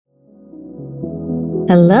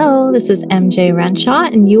Hello, this is MJ Renshaw,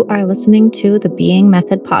 and you are listening to the Being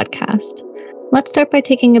Method podcast. Let's start by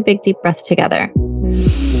taking a big deep breath together.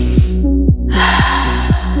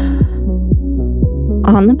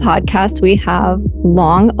 On the podcast, we have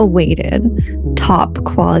long-awaited,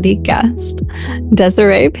 top-quality guest,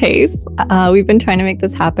 Desiree Pais. We've been trying to make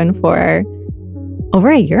this happen for over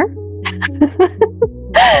a year.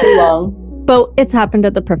 Too long. But it's happened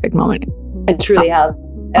at the perfect moment. It truly has.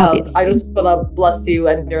 I just want to bless you,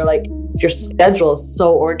 and you're like, your schedule is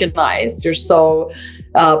so organized. You're so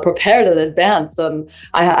prepared in advance. And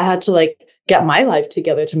I had to like get my life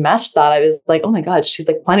together to match that. I was like, oh my God, she's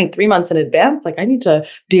like planning 3 months in advance. Like, I need to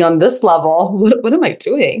be on this level. What am I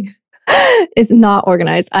doing? It's not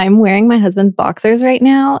organized. I'm wearing my husband's boxers right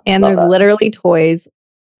now, and there's literally toys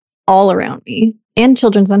all around me and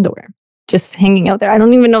children's underwear just hanging out there. I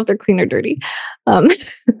don't even know if they're clean or dirty.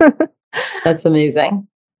 That's amazing.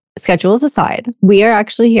 Schedules aside, we are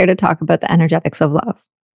actually here to talk about the energetics of love.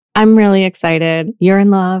 I'm really excited. You're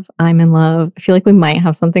in love. I'm in love. I feel like we might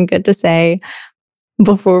have something good to say.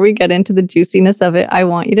 Before we get into the juiciness of it, I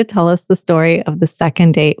want you to tell us the story of the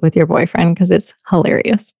second date with your boyfriend, because it's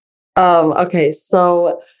hilarious. Okay,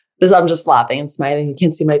 so I'm just laughing and smiling. You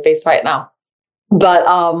can't see my face right now. But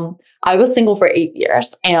I was single for 8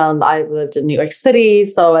 years, and I lived in New York City.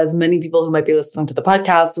 So as many people who might be listening to the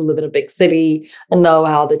podcast who live in a big city and know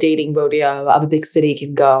how the dating rodeo of a big city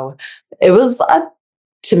can go, it was,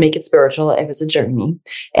 to make it spiritual, it was a journey.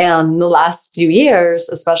 And the last few years,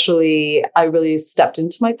 especially, I really stepped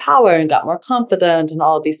into my power and got more confident and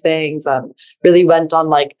all of these things, and really went on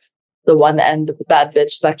like the one end of the bad bitch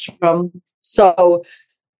spectrum. So,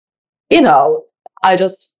 I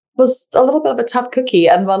just was a little bit of a tough cookie.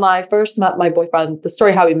 And when I first met my boyfriend, the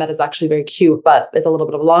story how we met is actually very cute, but it's a little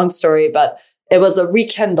bit of a long story. But it was a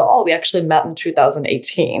rekindle. We actually met in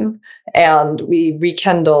 2018, and we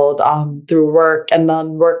rekindled through work, and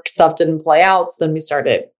then work stuff didn't play out. So then he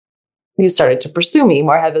started to pursue me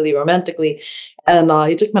more heavily romantically. And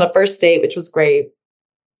he took me on a first date, which was great.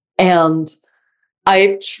 And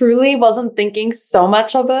I truly wasn't thinking so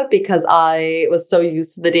much of it because I was so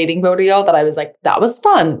used to the dating rodeo that I was like, that was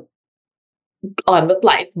fun. On with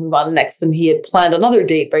life, move on next. And he had planned another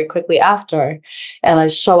date very quickly after. And I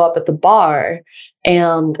show up at the bar,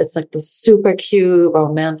 and it's like this super cute,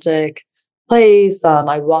 romantic place. And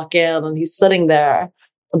I walk in, and he's sitting there,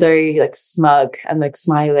 very like smug and like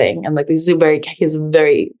smiling. And like he has a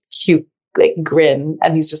very cute like grin,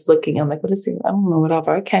 and he's just looking. I'm like, what is he? I don't know,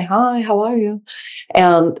 whatever. Okay, hi, how are you?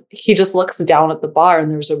 And he just looks down at the bar,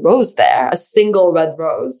 and there's a rose there, a single red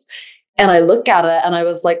rose. And I look at it, and I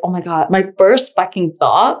was like, oh my God, my first fucking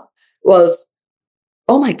thought was,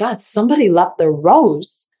 oh my God, somebody left their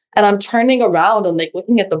rose. And I'm turning around and like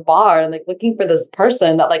looking at the bar and like looking for this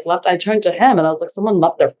person that like left. I turned to him, and I was like, someone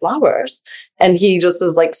left their flowers. And he just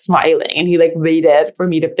is like smiling, and he like waited for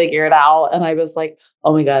me to figure it out. And I was like,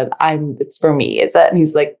 oh my God, it's for me, is it? And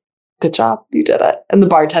he's like, good job, you did it. And the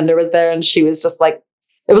bartender was there, and she was just like,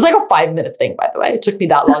 it was like a 5-minute thing, by the way. It took me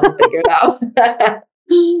that long to figure it out.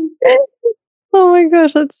 Oh my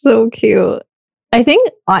gosh, that's so cute. I think,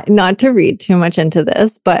 not to read too much into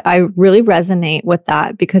this, but I really resonate with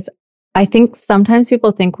that, because I think sometimes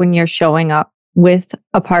people think when you're showing up with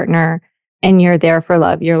a partner and you're there for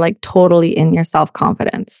love, you're like totally in your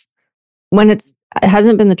self-confidence. When it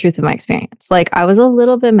hasn't been the truth of my experience. Like, I was a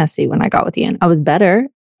little bit messy when I got with Ian. I was better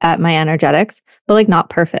at my energetics, but like not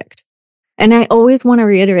perfect. And I always want to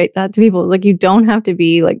reiterate that to people. Like, you don't have to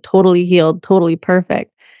be like totally healed, totally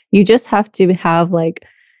perfect. You just have to have like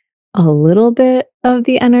a little bit of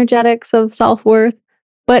the energetics of self-worth,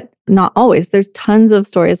 but not always. There's tons of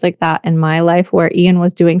stories like that in my life where Ian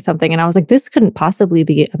was doing something and I was like, this couldn't possibly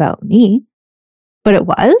be about me, but it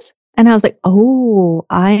was. And I was like, oh,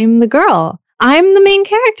 I'm the girl. I'm the main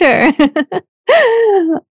character.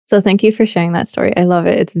 So thank you for sharing that story. I love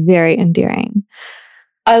it. It's very endearing.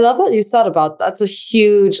 I love what you said about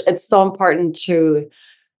it's so important to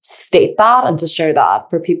state that and to share that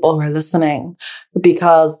for people who are listening,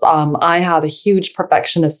 because I have a huge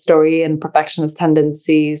perfectionist story and perfectionist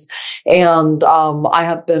tendencies. And I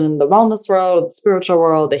have been in the wellness world, the spiritual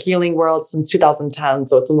world, the healing world since 2010.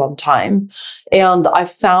 So it's a long time. And I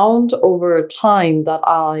found over time that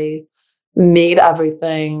I made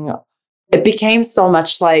everything, it became so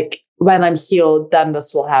much like, when I'm healed, then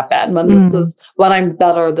this will happen. When I'm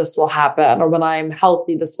better, this will happen. Or when I'm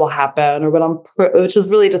healthy, this will happen. Or which is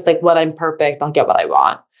really just like when I'm perfect, I'll get what I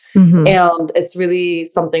want. Mm-hmm. And it's really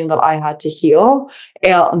something that I had to heal.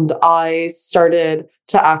 And I started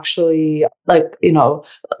to actually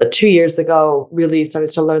 2 years ago, really started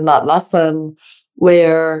to learn that lesson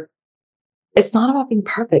where it's not about being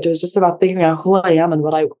perfect. It was just about figuring out who I am and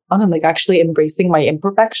what I want, and like actually embracing my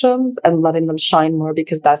imperfections and letting them shine more,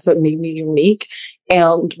 because that's what made me unique.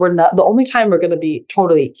 And we're not, the only time we're going to be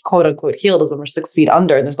totally quote unquote healed is when we're 6 feet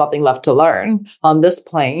under and there's nothing left to learn on this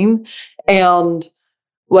plane. And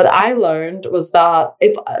what I learned was that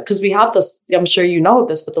because we have this, I'm sure you know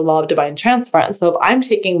this, but the law of divine transference. So if I'm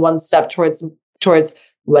taking one step towards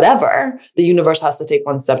whatever, the universe has to take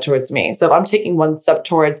one step towards me. So if I'm taking one step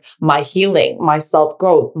towards my healing, my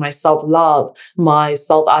self-growth, my self-love, my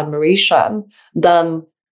self-admiration, then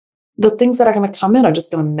the things that are going to come in are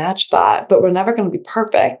just going to match that. But we're never going to be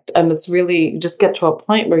perfect. And it's really, you just get to a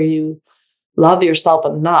point where you love yourself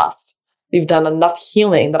enough. You've done enough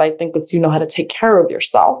healing that I think that you know how to take care of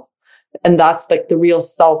yourself. And that's like the real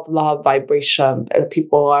self-love vibration that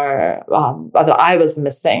people are, that I was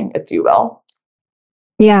missing, if you will.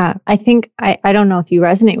 Yeah, I think, I don't know if you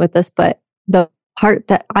resonate with this, but the part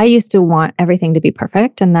that I used to want everything to be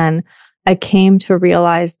perfect. And then I came to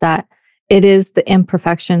realize that it is the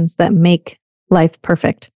imperfections that make life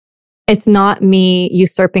perfect. It's not me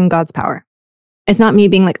usurping God's power. It's not me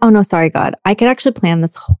being like, oh no, sorry, God, I could actually plan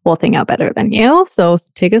this whole thing out better than you. So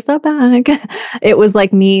take a step back. It was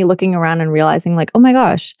like me looking around and realizing like, oh my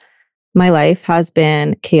gosh, my life has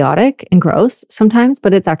been chaotic and gross sometimes,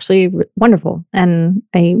 but it's actually wonderful. And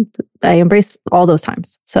I embrace all those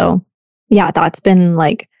times. So yeah, that's been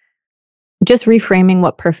like just reframing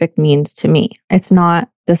what perfect means to me. It's not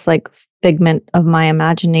this like figment of my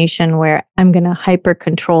imagination where I'm going to hyper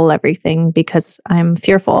control everything because I'm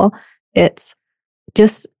fearful. It's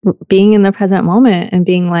just being in the present moment and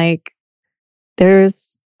being like,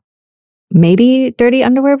 there's maybe dirty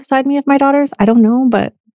underwear beside me of my daughter's. I don't know,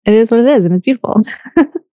 but it is what it is, and it's beautiful.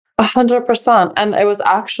 100%. And it was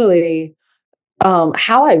actually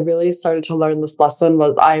how I really started to learn this lesson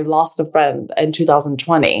was I lost a friend in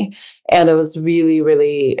 2020, and it was really,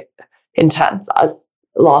 really intense, as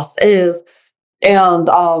loss is. And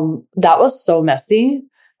that was so messy.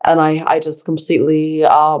 And I just completely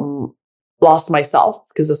lost myself,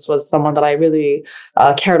 because this was someone that I really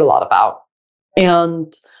cared a lot about.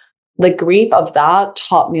 And the grief of that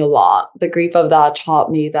taught me a lot. The grief of that taught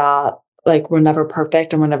me that like we're never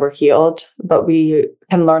perfect and we're never healed, but we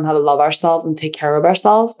can learn how to love ourselves and take care of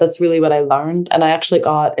ourselves. That's really what I learned. And I actually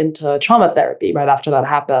got into trauma therapy right after that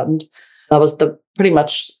happened. That was the pretty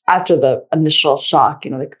much after the initial shock,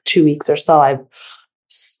 like 2 weeks or so, I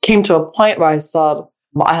came to a point where I thought,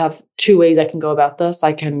 well, I have two ways I can go about this.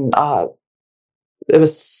 I can it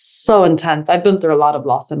was so intense. I've been through a lot of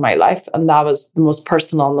loss in my life, and that was the most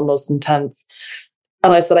personal and the most intense.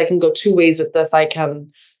 And I said, I can go two ways with this. I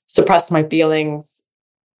can suppress my feelings,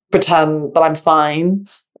 pretend that I'm fine,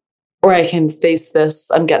 or I can face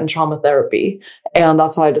this and get in trauma therapy. And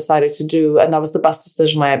that's what I decided to do. And that was the best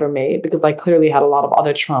decision I ever made, because I clearly had a lot of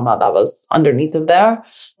other trauma that was underneath of there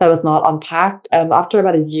that was not unpacked. And after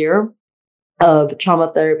about a year of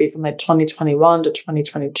trauma therapy from like 2021 to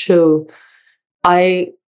 2022,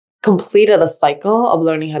 I completed a cycle of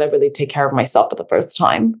learning how to really take care of myself for the first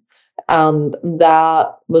time. And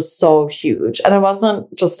that was so huge. And it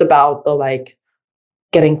wasn't just about the like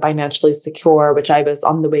getting financially secure, which I was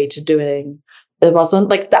on the way to doing. It wasn't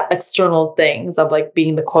like that external things of like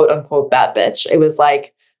being the quote unquote bad bitch. It was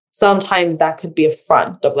like, sometimes that could be a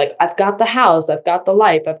front of like, I've got the house, I've got the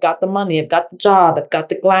life, I've got the money, I've got the job, I've got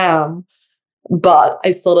the glam. But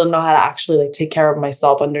I still didn't know how to actually like take care of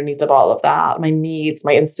myself underneath of all of that. My needs,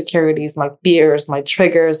 my insecurities, my fears, my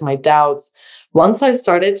triggers, my doubts. Once I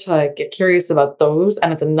started to get curious about those,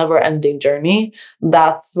 and it's a never ending journey,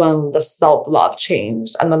 that's when the self-love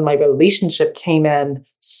changed. And then my relationship came in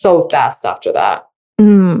so fast after that.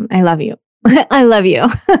 I love you. I love you.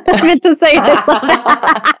 I meant to say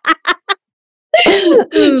it.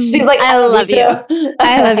 She's like, I love you.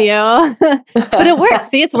 I love you. But it works.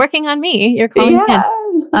 See, it's working on me. You're calling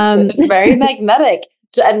in. It's very magnetic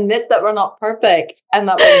to admit that we're not perfect and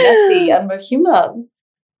that we're messy and we're human.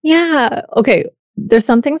 Yeah. Okay. There's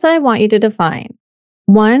some things that I want you to define.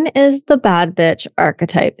 One is the bad bitch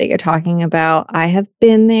archetype that you're talking about. I have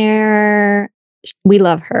been there. We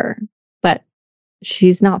love her, but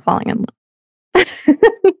she's not falling in love.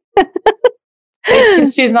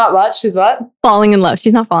 She's not what? She's what? Falling in love.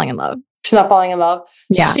 She's not falling in love. She's not falling in love.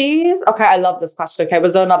 Yeah. She's okay. I love this question. Okay.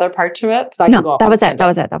 Was there another part to it? No, that was it. That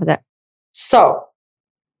was it. That was it. So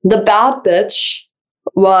the bad bitch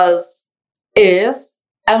is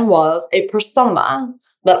a persona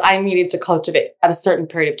that I needed to cultivate at a certain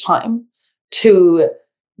period of time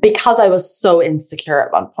because I was so insecure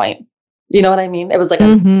at one point. You know what I mean? It was like,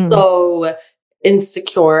 I'm so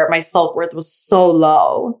insecure. My self-worth was so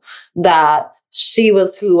low that she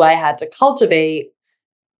was who I had to cultivate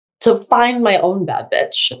to find my own bad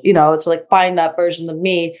bitch, you know, to like find that version of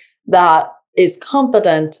me that is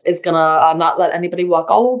confident, is gonna not let anybody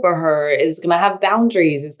walk all over her, is gonna have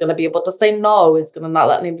boundaries, is gonna be able to say no, is gonna not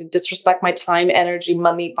let anybody disrespect my time, energy,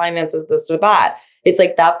 money, finances, this or that. It's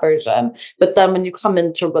like that version. But then when you come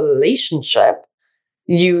into relationship,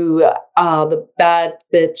 you the bad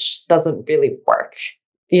bitch doesn't really work,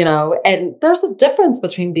 you know. And there's a difference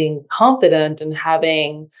between being confident and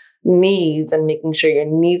having needs and making sure your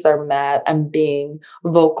needs are met and being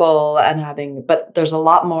vocal and having, but there's a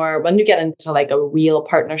lot more when you get into like a real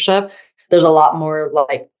partnership. There's a lot more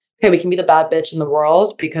like, okay, we can be the bad bitch in the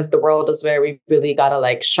world because the world is where we really got to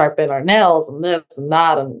like sharpen our nails and this and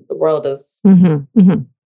that, and the world is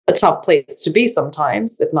a tough place to be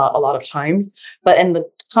sometimes, if not a lot of times. But in the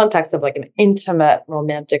context of like an intimate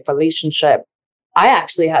romantic relationship, I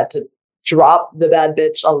actually had to drop the bad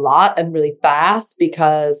bitch a lot and really fast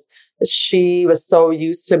because she was so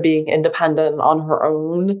used to being independent on her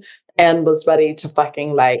own and was ready to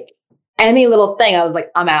fucking like any little thing. I was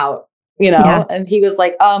like, I'm out, you know? Yeah. And he was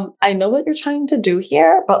like, I know what you're trying to do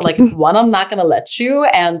here, but like, one, I'm not going to let you.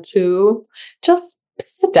 And two, just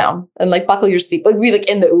sit down and like buckle your seat. Like, be like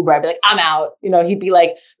in the Uber, I'd be like, I'm out. You know, he'd be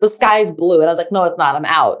like, the sky's blue. And I was like, no, it's not. I'm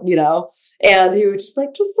out, you know? And he would just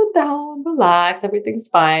like, just sit down, relax. Everything's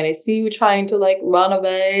fine. I see you trying to like run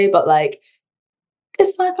away, but like,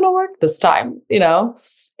 it's not going to work this time, you know?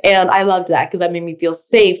 And I loved that because that made me feel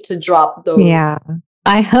safe to drop those. Yeah.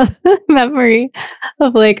 I have a memory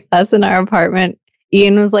of like us in our apartment.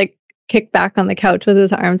 Ian was like kicked back on the couch with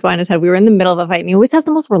his arms behind his head. We were in the middle of a fight and he always has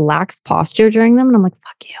the most relaxed posture during them. And I'm like,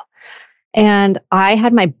 fuck you. And I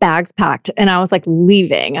had my bags packed and I was like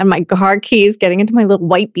leaving and my car keys getting into my little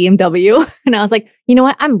white BMW. And I was like, you know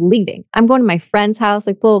what? I'm leaving. I'm going to my friend's house,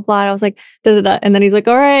 like blah, blah, blah. And I was like, da, da, da. And then he's like,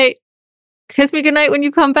 all right, kiss me goodnight when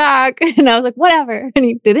you come back. And I was like, whatever. And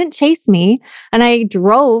he didn't chase me. And I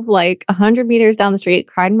drove like 100 meters down the street,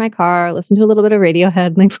 cried in my car, listened to a little bit of Radiohead,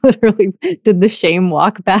 and like literally did the shame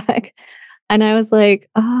walk back. And I was like,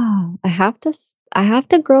 oh, I have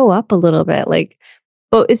to grow up a little bit. Like,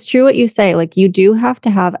 but it's true what you say. Like, you do have to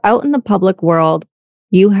have out in the public world,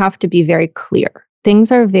 you have to be very clear.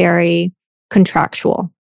 Things are very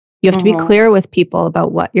contractual. You have to be clear with people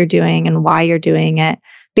about what you're doing and why you're doing it,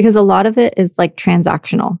 because a lot of it is like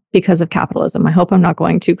transactional because of capitalism. I hope I'm not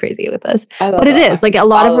going too crazy with this, but it is like a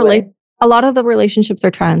lot of the relationships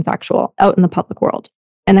are transactional out in the public world.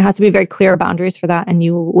 And there has to be very clear boundaries for that. And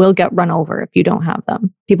you will get run over if you don't have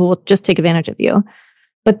them. People will just take advantage of you.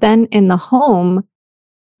 But then in the home,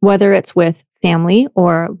 whether it's with family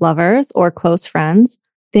or lovers or close friends,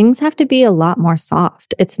 things have to be a lot more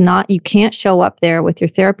soft. It's not, you can't show up there with your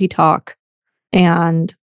therapy talk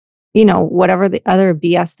and, you know, whatever the other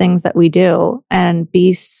BS things that we do and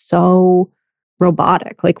be so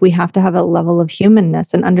robotic. Like, we have to have a level of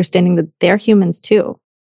humanness and understanding that they're humans too.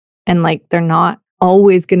 And like, they're not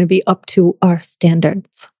always going to be up to our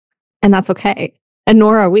standards. And that's okay. And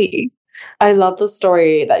nor are we. I love the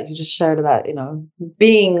story that you just shared about, you know,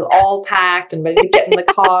 being all packed and ready to get in the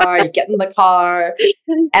car. You get in the car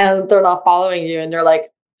and they're not following you. And you're like,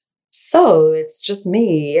 so it's just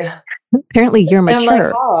me. Apparently you're mature. In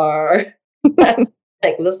my car.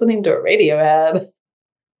 Like listening to a Radiohead.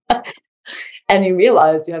 And you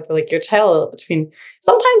realize you have to like your tail between,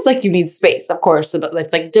 sometimes like you need space, of course, but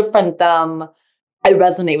it's like different than, I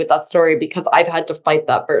resonate with that story because I've had to fight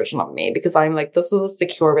that version of me because I'm like, this is a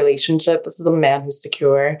secure relationship. This is a man who's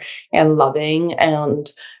secure and loving and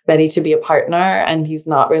ready to be a partner. And he's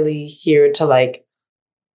not really here to like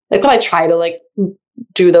when I try to like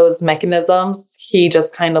do those mechanisms, he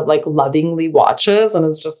just kind of like lovingly watches and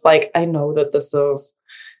is just like, I know that this is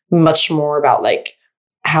much more about like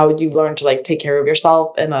how you've learned to like take care of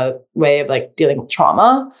yourself in a way of like dealing with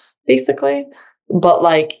trauma, basically. But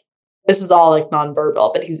like, this is all like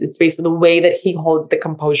nonverbal, but it's basically the way that he holds the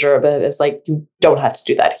composure of it is like, you don't have to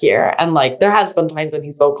do that here. And like, there has been times when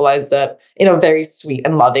he's vocalized it in a very sweet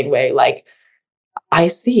and loving way. Like, I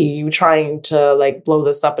see you trying to like blow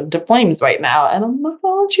this up into flames right now. And I'm not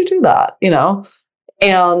going to let you do that, you know?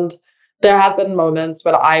 And there have been moments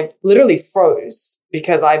when I've literally froze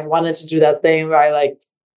because I've wanted to do that thing where I like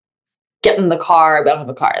get in the car. I don't have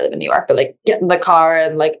a car. I live in New York, but like get in the car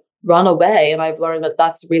and like run away. And I've learned that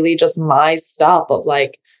that's really just my stuff of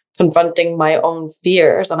like confronting my own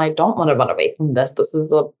fears. And I don't want to run away from this. This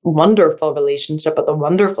is a wonderful relationship with a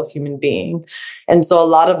wonderful human being. And so a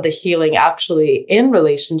lot of the healing actually in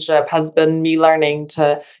relationship has been me learning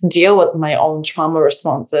to deal with my own trauma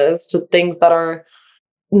responses to things that are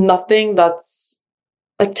nothing that's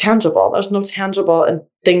like tangible. There's no tangible and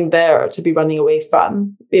nothing there to be running away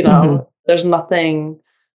from. You know, there's nothing.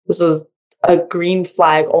 This is a green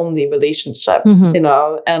flag only relationship, you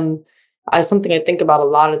know, and something I think about a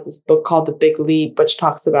lot is this book called The Big Leap, which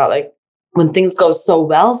talks about like when things go so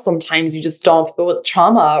well, sometimes you just don't, people with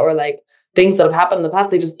trauma or like things that have happened in the past,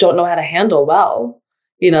 they just don't know how to handle well,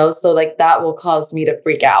 you know, so like that will cause me to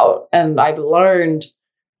freak out. And I've learned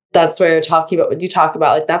that's where you're talking about what you talk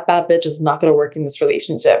about, like that bad bitch is not going to work in this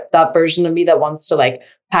relationship. That version of me that wants to like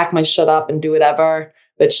pack my shit up and do whatever,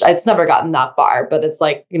 which it's never gotten that far, but it's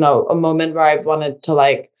like, you know, a moment where I wanted to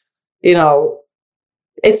like, you know,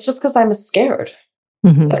 it's just because I'm scared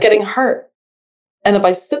of getting hurt. And if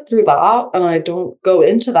I sit through that and I don't go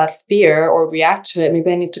into that fear or react to it,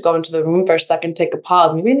 maybe I need to go into the room for a second, take a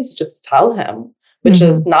pause. Maybe I need to just tell him, which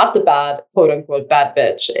is not the bad, quote unquote, bad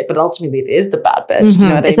bitch, but ultimately it is the bad bitch. You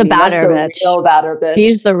know what it's I mean? a badder bitch. Real badder bitch.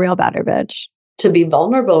 He's the real badder bitch. To be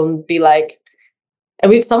vulnerable and be like,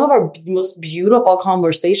 and some of our most beautiful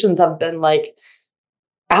conversations have been like,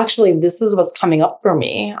 actually, this is what's coming up for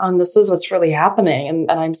me. And this is what's really happening. And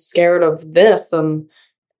I'm scared of this. And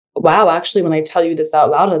wow, actually, when I tell you this out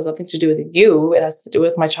loud, it has nothing to do with you. It has to do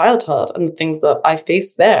with my childhood and the things that I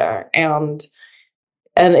faced there. And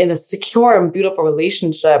in a secure and beautiful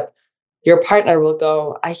relationship, your partner will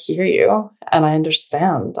go, I hear you and I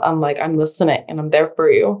understand. I'm like, I'm listening and I'm there for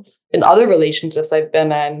you. In other relationships I've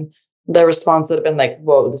been in, the response would have been like,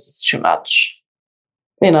 whoa, this is too much.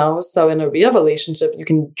 You know, so in a real relationship, you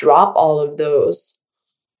can drop all of those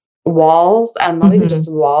walls, and not even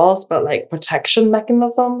just walls, but like protection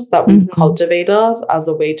mechanisms that we've cultivated as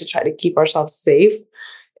a way to try to keep ourselves safe,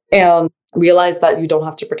 and realize that you don't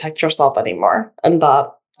have to protect yourself anymore, and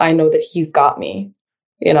that I know that he's got me,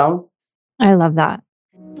 you know? I love that.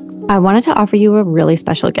 I wanted to offer you a really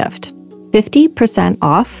special gift. 50%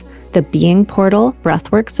 off the Being Portal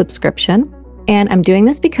Breathwork subscription. And I'm doing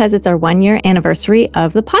this because it's our 1-year anniversary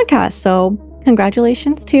of the podcast. So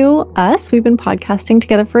congratulations to us. We've been podcasting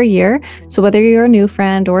together for a year. So whether you're a new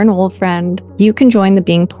friend or an old friend, you can join the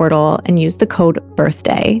Being Portal and use the code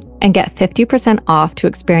BIRTHDAY and get 50% off to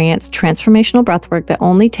experience transformational breathwork that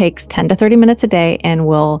only takes 10 to 30 minutes a day and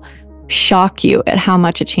will shock you at how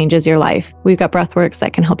much it changes your life. We've got breathworks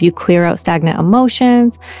that can help you clear out stagnant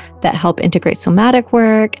emotions, that help integrate somatic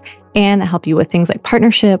work, and that help you with things like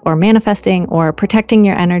partnership or manifesting or protecting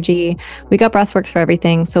your energy. We got breathworks for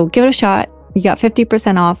everything. So give it a shot. You got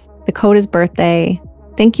 50% off. The code is BIRTHDAY.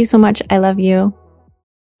 Thank you so much. I love you.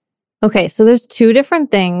 Okay, so there's two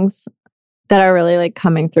different things that are really like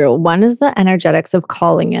coming through. One is the energetics of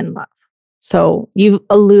calling in love. So you've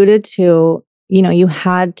alluded to, you know, you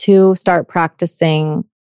had to start practicing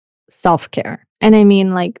self-care. And I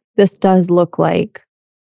mean, like, this does look like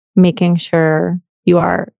making sure you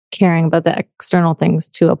are caring about the external things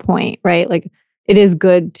to a point, right? Like, it is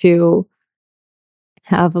good to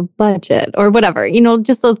have a budget or whatever, you know,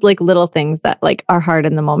 just those like little things that like are hard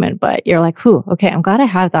in the moment, but you're like, whew, okay, I'm glad I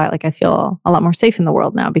have that. Like, I feel a lot more safe in the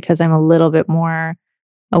world now because I'm a little bit more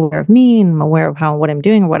aware of me and I'm aware of what I'm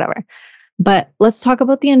doing or whatever. But let's talk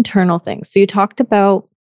about the internal things. So you touched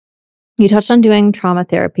on doing trauma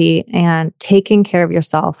therapy and taking care of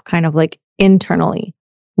yourself kind of like internally.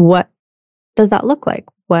 What does that look like?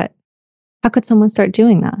 How could someone start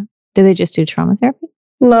doing that? Do they just do trauma therapy?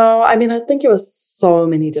 No, I mean, I think it was so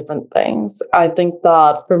many different things. I think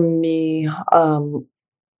that for me,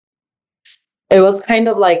 it was kind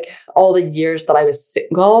of like all the years that I was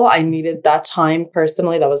single, I needed that time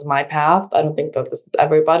personally. That was my path. I don't think that this is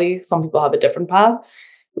everybody. Some people have a different path,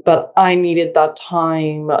 but I needed that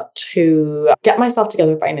time to get myself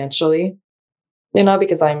together financially, you know,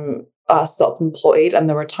 because I'm self-employed, and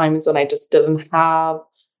there were times when I just didn't have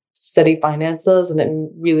steady finances, and it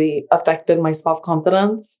really affected my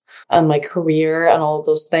self-confidence and my career and all of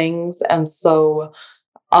those things. And so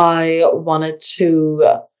I wanted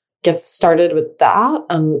to get started with that.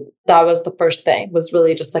 And that was the first thing, was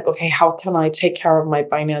really just like, okay, how can I take care of my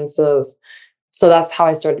finances? So that's how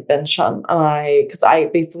I started Benshun. Because I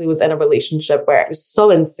basically was in a relationship where I was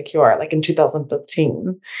so insecure, like in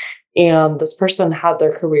 2015. And this person had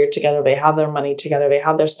their career together, they have their money together, they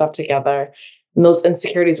have their stuff together. And those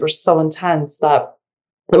insecurities were so intense that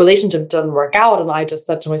the relationship didn't work out. And I just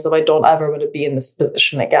said to myself, I don't ever want to be in this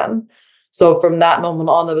position again. So from that moment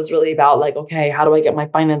on, it was really about like, okay, how do I get my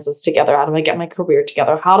finances together? How do I get my career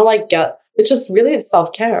together? How do I it's just really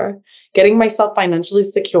self-care. Getting myself financially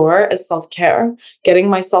secure is self-care. Getting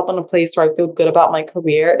myself in a place where I feel good about my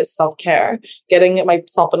career is self-care. Getting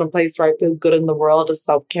myself in a place where I feel good in the world is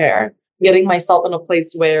self-care. Getting myself in a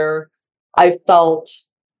place where I felt,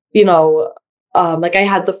 you know, Like I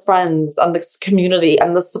had the friends and this community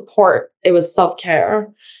and the support. It was self-care.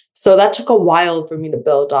 So that took a while for me to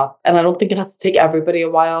build up. And I don't think it has to take everybody a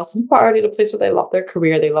while. Some people are already at a place where they love their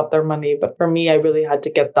career, they love their money. But for me, I really had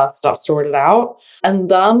to get that stuff sorted out. And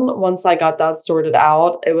then once I got that sorted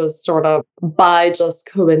out, it was sort of by just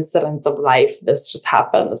coincidence of life. This just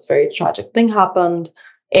happened. This very tragic thing happened.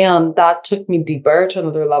 And that took me deeper to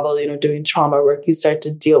another level, doing trauma work, you start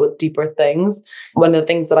to deal with deeper things. One of the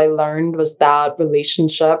things that I learned was that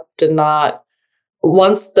relationship did not,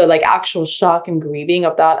 once the actual shock and grieving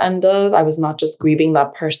of that ended, I was not just grieving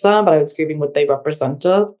that person, but I was grieving what they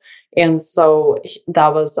represented. And so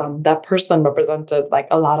that was, that person represented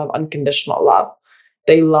a lot of unconditional love.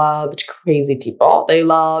 They loved crazy people. They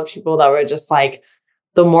loved people that were just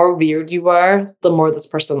the more weird you were, the more this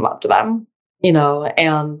person loved them.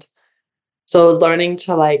 And so I was learning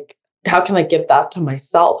to how can I give that to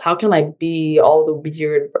myself? How can I be all the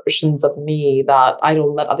weird versions of me that I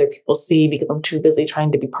don't let other people see because I'm too busy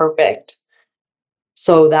trying to be perfect?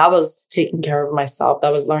 So that was taking care of myself.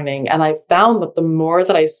 That was learning. And I found that the more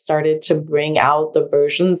that I started to bring out the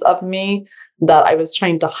versions of me that I was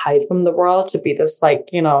trying to hide from the world to be this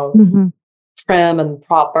prim and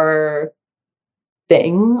proper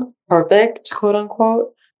thing, perfect, quote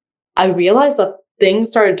unquote, I realized that things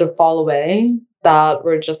started to fall away that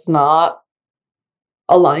were just not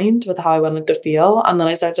aligned with how I wanted to feel. And then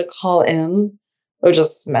I started to call in or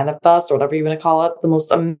just manifest or whatever you want to call it, the most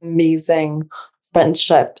amazing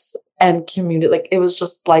friendships and community. It was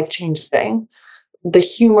just life-changing. The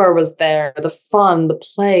humor was there, the fun, the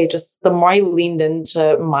play, just the more I leaned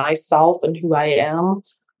into myself and who I am,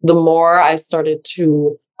 the more I started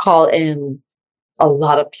to call in a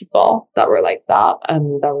lot of people that were like that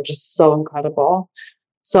and that were just so incredible.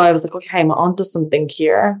 So I was like, okay, I'm onto something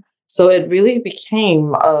here. So it really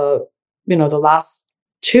became, the last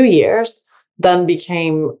 2 years then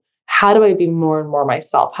became, how do I be more and more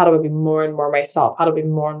myself? How do I be more and more myself? How do I be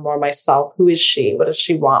more and more myself? Who is she? What does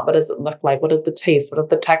she want? What does it look like? What is the taste? What is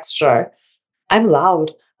the texture? I'm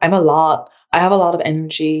loud. I'm a lot. I have a lot of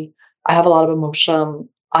energy. I have a lot of emotion.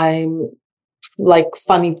 I'm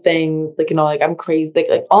funny things, I'm crazy,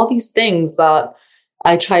 all these things that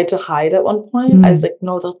I tried to hide at one point. I was like,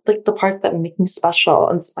 no, that's the parts that make me special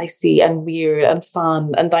and spicy and weird and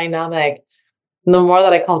fun and dynamic. And the more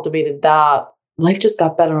that I cultivated that, life just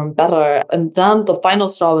got better and better. And then the final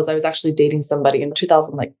straw was I was actually dating somebody in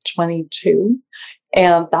 2022.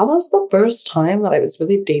 And that was the first time that I was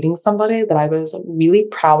really dating somebody that I was really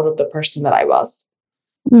proud of the person that I was.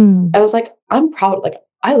 I was like, I'm proud.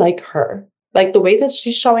 I like her. The way that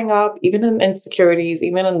she's showing up, even in insecurities,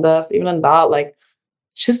 even in this, even in that,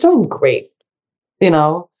 she's doing great,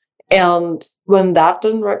 And when that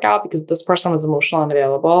didn't work out because this person was emotional and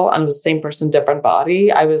available and was the same person, different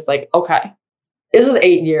body, I was like, okay, this is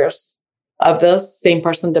 8 years of this same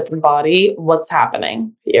person, different body. What's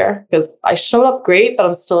happening here? Because I showed up great, but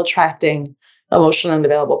I'm still attracting emotional and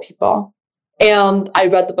available people. And I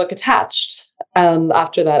read the book Attached. And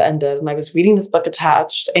after that ended, and I was reading this book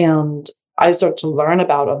Attached, and I started to learn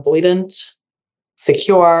about avoidant,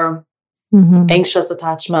 secure, anxious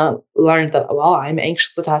attachment, learned that, well, I'm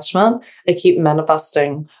anxious attachment. I keep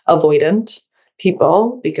manifesting avoidant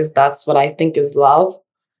people because that's what I think is love.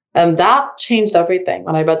 And that changed everything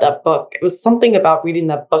when I read that book. It was something about reading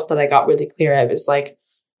that book that I got really clear. I was like,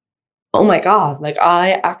 oh my God,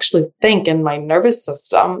 I actually think in my nervous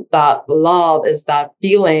system that love is that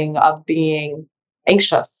feeling of being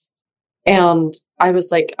anxious. And I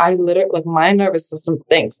was like, I literally, my nervous system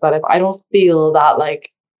thinks that if I don't feel that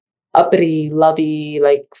uppity, lovey,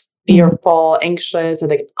 fearful, anxious, or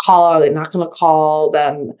they call or they're not going to call,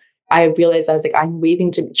 then I realized I was like, I'm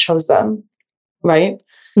waiting to be chosen. Right.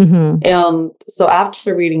 And so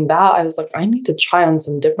after reading that, I was like, I need to try on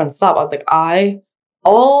some different stuff. I was like,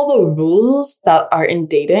 all the rules that are in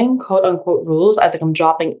dating, quote unquote rules, I was like, I'm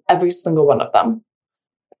dropping every single one of them.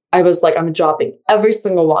 I was like, I'm dropping every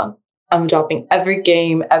single one. I'm dropping every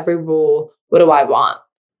game, every rule. What do I want?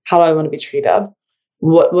 How do I want to be treated?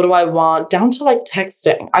 What do I want? Down to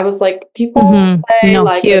texting. I was like, people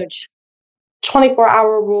say huge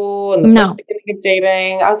 24-hour rule and the first beginning of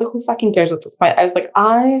dating. I was like, who fucking cares at this point? I was like,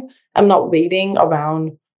 I am not waiting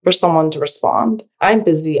around for someone to respond. I'm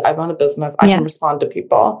busy. I run a business. I can respond to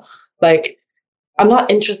people. I'm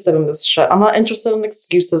not interested in this shit. I'm not interested in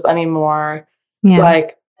excuses anymore.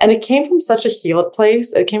 And it came from such a healed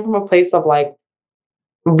place. It came from a place of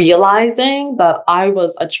realizing that I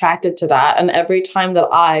was attracted to that. And every time that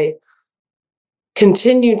I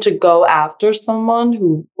continued to go after someone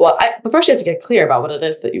who, but first you have to get clear about what it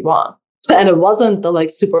is that you want. And it wasn't the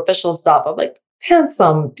superficial stuff of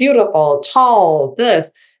handsome, beautiful, tall, this.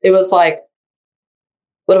 It was like,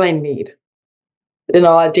 what do I need?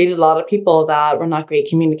 I dated a lot of people that were not great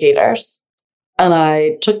communicators. And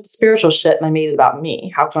I took the spiritual shit and I made it about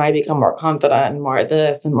me. How can I become more confident and more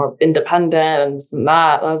this and more independent and this and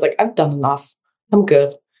that? And I was like, I've done enough. I'm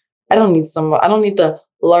good. I don't need to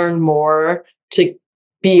learn more to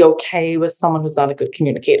be okay with someone who's not a good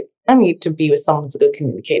communicator. I need to be with someone who's a good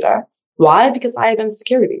communicator. Why? Because I have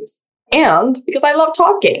insecurities and because I love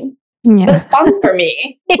talking. Yeah. That's fun for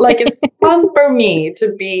me. Like, it's fun for me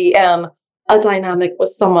to be in a dynamic with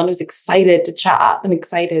someone who's excited to chat and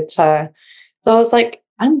excited to. So I was like,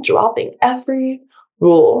 I'm dropping every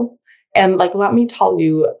rule. And like, let me tell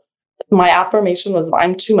you, my affirmation was,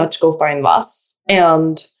 I'm too much, go find less.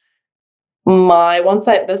 And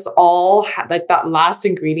this all had like that last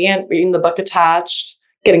ingredient, reading the book Attached,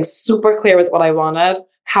 getting super clear with what I wanted,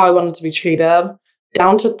 how I wanted to be treated,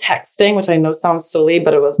 down to texting, which I know sounds silly,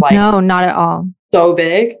 but it was like, no, not at all. So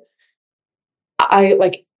big.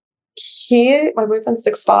 My boyfriend's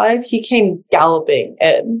 6'5", he came galloping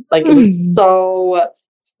in. Like, it was so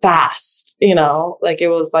fast, like it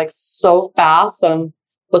was like so fast and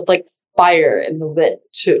with like fire in the wind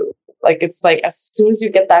too. Like, it's like, as soon as you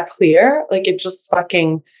get that clear, like it just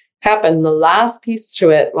fucking happened. The last piece to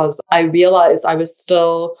it was I realized I was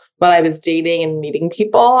still, when I was dating and meeting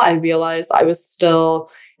people, I realized I was still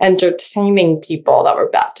entertaining people that were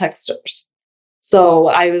bad texters. So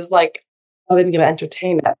I was like, I'm going to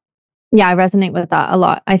entertain it. Yeah, I resonate with that a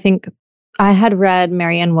lot. I think I had read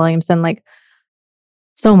Marianne Williamson like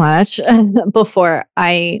so much before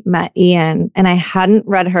I met Ian, and I hadn't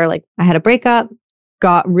read her. Like, I had a breakup,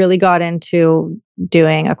 got into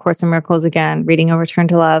doing A Course in Miracles again, reading A Return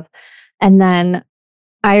to Love. And then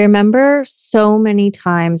I remember so many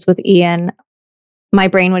times with Ian, my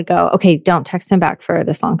brain would go, okay, don't text him back for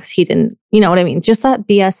this long because he didn't, you know what I mean? Just that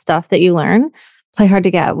BS stuff that you learn, play hard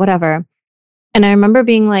to get, whatever. And I remember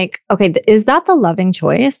being like, okay, is that the loving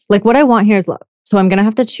choice? Like, what I want here is love. So I'm going to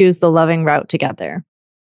have to choose the loving route to get there.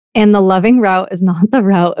 And the loving route is not the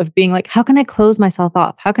route of being like, how can I close myself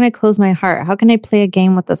off? How can I close my heart? How can I play a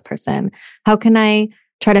game with this person? How can I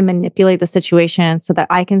try to manipulate the situation so that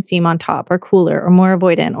I can seem on top or cooler or more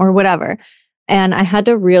avoidant or whatever? And I had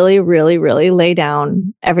to really, really, really lay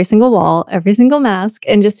down every single wall, every single mask,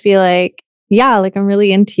 and just be like, yeah, like, I'm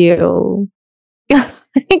really into you.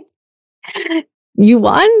 You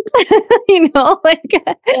want, like,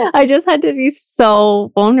 I just had to be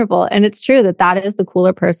so vulnerable. And it's true that is the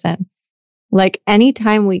cooler person. Like,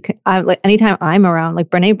 anytime anytime I'm around, like,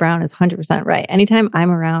 Brene Brown is 100% right. Anytime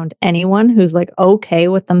I'm around anyone who's like okay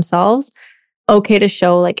with themselves, okay to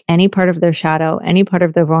show like any part of their shadow, any part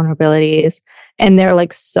of their vulnerabilities, and they're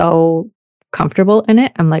like so comfortable in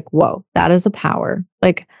it, I'm like, whoa, that is a power.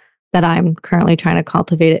 Like, that I'm currently trying to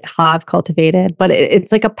have cultivated. But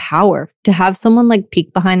it's like a power to have someone like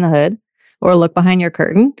peek behind the hood or look behind your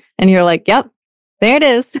curtain and you're like, yep, there it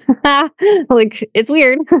is. Like, it's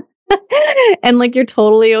weird. And like, you're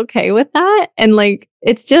totally okay with that. And like,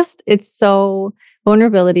 it's so,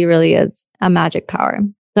 vulnerability really is a magic power.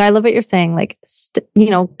 So I love what you're saying, like,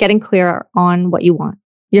 getting clear on what you want,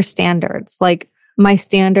 your standards. Like, my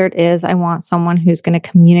standard is I want someone who's going to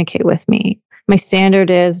communicate with me. My standard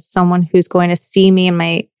is someone who's going to see me and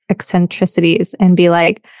my eccentricities and be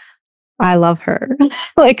like, I love her.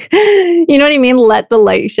 Like, you know what I mean? Let the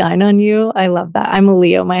light shine on you. I love that. I'm a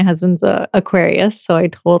Leo. My husband's a Aquarius. So I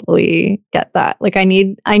totally get that. Like, I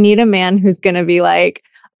need a man who's going to be like,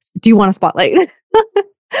 do you want a spotlight?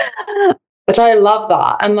 Which I love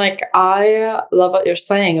that. And like, I love what you're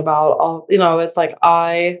saying about all, it's like,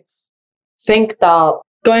 I think that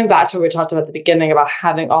going back to what we talked about at the beginning about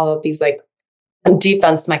having all of these like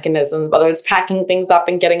defense mechanisms, whether it's packing things up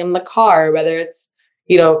and getting in the car, whether it's,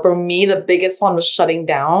 for me, the biggest one was shutting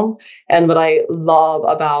down. And what I love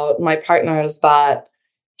about my partner is that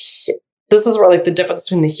this is where like the difference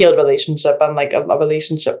between the healed relationship and like a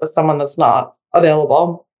relationship with someone that's not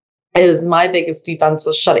available is my biggest defense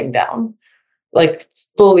was shutting down, like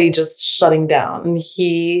fully just shutting down. And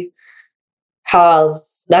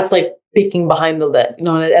that's like peeking behind the lid,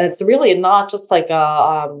 and it's really not just like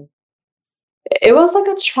it was like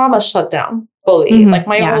a trauma shutdown fully. Mm-hmm, like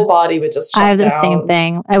my whole body would just shut down. I have the same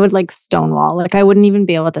thing. I would like stonewall. Like, I wouldn't even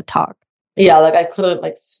be able to talk. Yeah. Like, I couldn't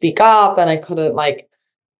like speak up and I couldn't like,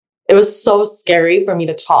 it was so scary for me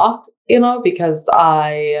to talk, because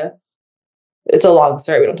it's a long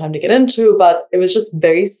story we don't have time to get into, but it was just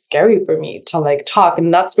very scary for me to like talk.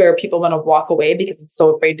 And that's where people want to walk away because it's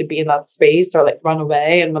so afraid to be in that space or like run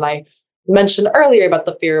away. And when I mentioned earlier about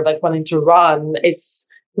the fear of like wanting to run, it's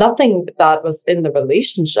nothing that was in the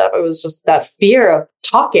relationship. It was just that fear of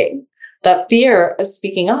talking, that fear of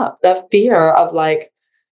speaking up, that fear of like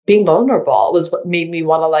being vulnerable was what made me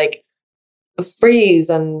want to like freeze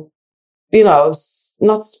and,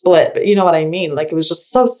 not split, but you know what I mean? Like, it was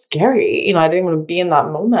just so scary. I didn't want to be in that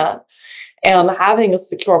moment. And having a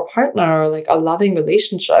secure partner, like a loving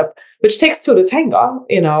relationship, which takes two to tango,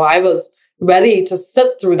 I was ready to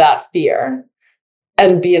sit through that fear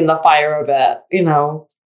and be in the fire of it,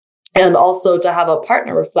 and also to have a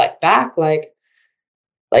partner reflect back, like,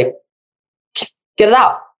 get it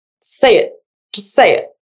out, say it, just say it,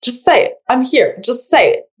 just say it. I'm here, just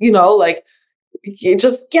say it, like, you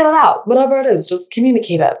just get it out, whatever it is, just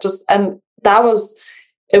communicate it. And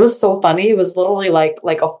it was so funny. It was literally like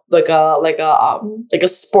a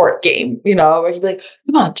sport game, where he'd be like,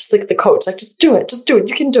 come on, just like the coach, like, just do it.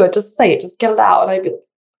 You can do it. Just say it, just get it out. And I'd be like,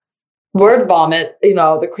 word vomit,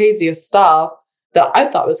 the craziest stuff that I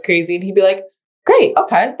thought was crazy. And he'd be like, great.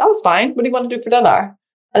 Okay. That was fine. What do you want to do for dinner?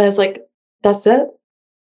 And I was like, that's it.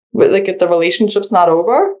 But like, if the relationship's not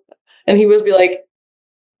over. And he would be like,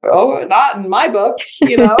 oh, not in my book,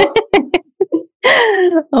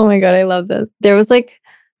 Oh my God, I love this. There was like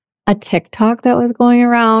a TikTok that was going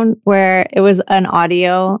around where it was an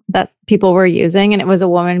audio that people were using, and it was a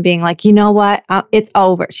woman being like, you know what? It's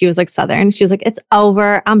over. She was like Southern. She was like, it's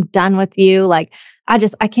over. I'm done with you. Like, I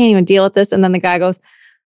can't even deal with this. And then the guy goes,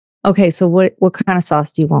 okay, so what kind of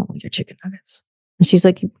sauce do you want with your chicken nuggets? And she's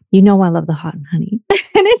like, I love the hot and honey.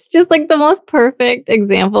 And it's just like the most perfect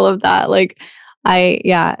example of that. Like,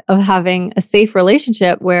 of having a safe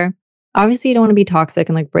relationship where obviously you don't want to be toxic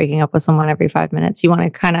and like breaking up with someone every 5 minutes. You want to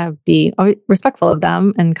kind of be respectful of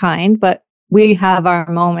them and kind, but we have our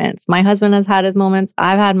moments. My husband has had his moments.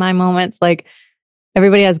 I've had my moments. Like,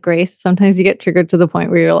 everybody has grace. Sometimes you get triggered to the point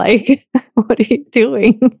where you're like, what are you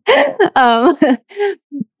doing?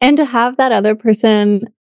 And to have that other person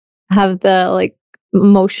have the like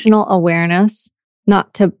emotional awareness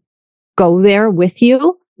not to go there with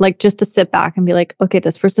you, like just to sit back and be like, okay,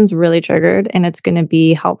 this person's really triggered, and it's going to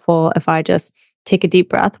be helpful if I just take a deep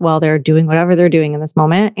breath while they're doing whatever they're doing in this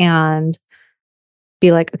moment and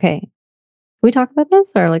be like, okay, can we talk about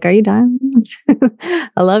this? Or like, are you done?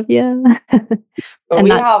 I love you. But we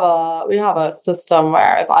have a system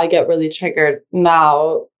where if I get really triggered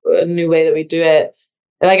now, a new way that we do it,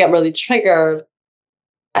 if I get really triggered,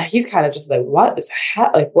 he's kind of just like, what is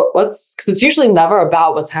like, what's, because it's usually never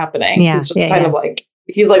about what's happening. Yeah, he's just kind of like,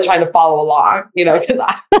 he's like trying to follow along, because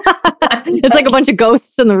it's like a bunch of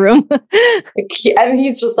ghosts in the room. And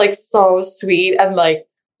he's just like so sweet and like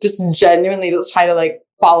just genuinely just trying to like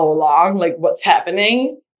follow along, like what's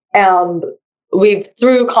happening. And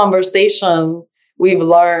through conversation, we've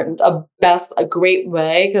learned a great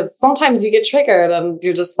way, because sometimes you get triggered and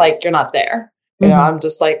you're just like, you're not there. I'm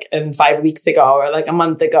just like in 5 weeks ago or like a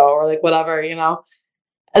month ago or like whatever,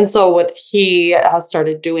 And so what he has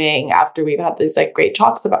started doing after we've had these like great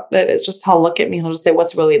talks about it is just he'll look at me and he'll just say,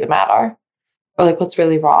 what's really the matter? Or like, what's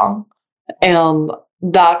really wrong? And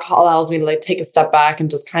that allows me to like take a step back and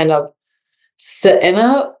just kind of sit in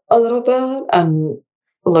it a little bit and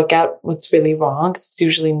look at what's really wrong. 'Cause it's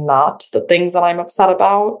usually not the things that I'm upset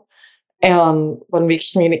about. And when we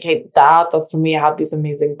communicate that's when we have these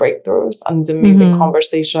amazing breakthroughs and these amazing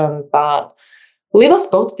conversations that leave us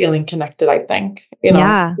both feeling connected, I think.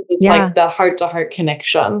 It's like that heart-to-heart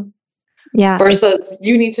connection. Yeah. Versus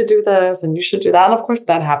you need to do this and you should do that. And of course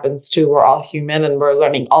that happens too. We're all human and we're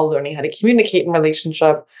all learning how to communicate in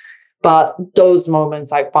relationship. But those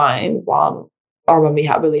moments I find are when we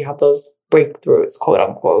really have those breakthroughs, quote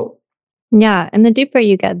unquote. Yeah. And the deeper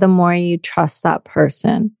you get, the more you trust that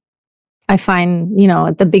person. I find,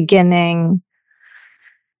 at the beginning,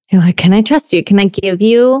 you're like, can I trust you? Can I give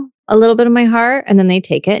you a little bit of my heart? And then they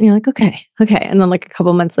take it and you're like, okay. And then like a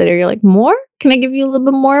couple months later, you're like, more? Can I give you a little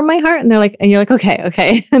bit more of my heart? And you're like,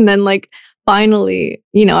 okay. And then like, finally,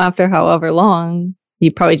 after however long, you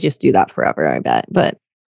probably just do that forever, I bet. But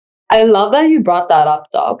I love that you brought that up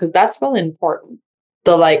though, because that's really important.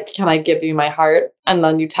 The like, can I give you my heart? And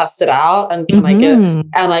then you test it out. And can I give,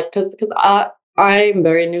 and like, cause I'm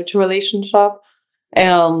very new to relationship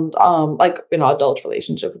and, adult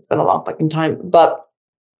relationship. It's been a long fucking time, but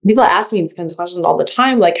people ask me these kinds of questions all the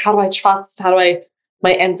time. Like, how do I trust? How do I,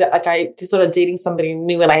 I just sort of dating somebody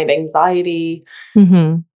new and I have anxiety.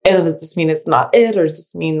 And does this mean it's not it? Or does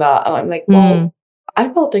this mean that? And I'm like, well,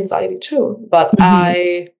 I felt anxiety too, but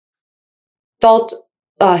I felt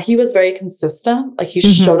he was very consistent. Like he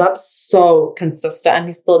showed up so consistent and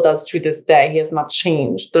he still does to this day. He has not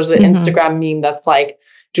changed. There's an Instagram meme that's like,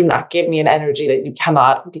 do not give me an energy that you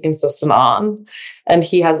cannot be consistent on. And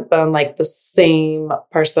he has been like the same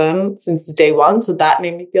person since day one. So that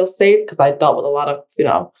made me feel safe because I dealt with a lot of,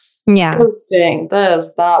 ghosting,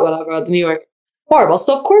 this, that, whatever, the New York, horrible.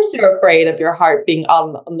 So of course you're afraid of your heart being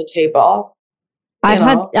on the table.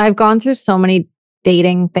 I've gone through so many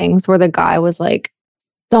dating things where the guy was like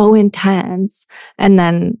so intense and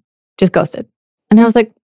then just ghosted. And I was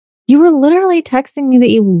like, you were literally texting me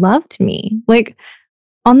that you loved me, like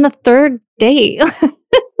on the third date.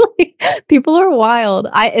 Like, people are wild.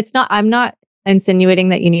 I'm not insinuating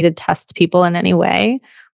that you need to test people in any way,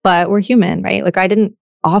 but we're human, right? Like I didn't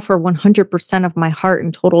offer 100% of my heart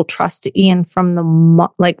and total trust to Ian from the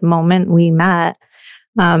moment we met.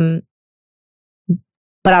 But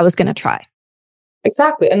I was going to try.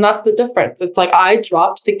 Exactly. And that's the difference. It's like, I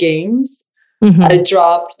dropped the games. Mm-hmm. I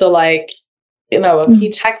dropped the if he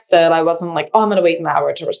texted, I wasn't like, oh, I'm going to wait an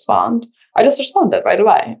hour to respond. I just responded right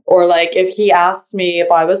away. Or like, if he asked me if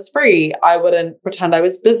I was free, I wouldn't pretend I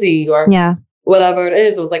was busy or whatever it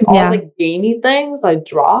is. It was like all the gamey things I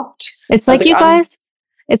dropped. It's like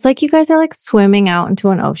you guys are like swimming out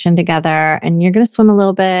into an ocean together and you're going to swim a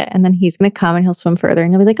little bit and then he's going to come and he'll swim further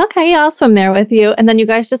and you'll be like, okay, yeah, I'll swim there with you. And then you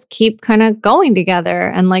guys just keep kind of going together.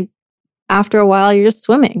 And like, after a while, you're just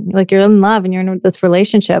swimming, like you're in love and you're in this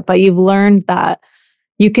relationship, but you've learned that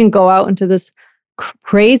you can go out into this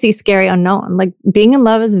crazy, scary unknown. Like being in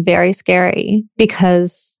love is very scary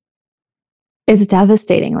because it's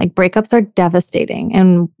devastating. Like breakups are devastating.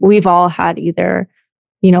 And we've all had either,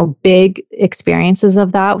 big experiences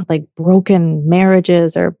of that with like broken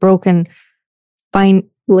marriages or broken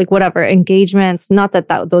engagements. Not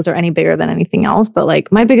that those are any bigger than anything else, but like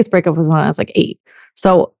my biggest breakup was when I was like 8.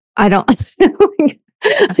 So I don't, but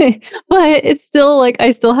it's still like,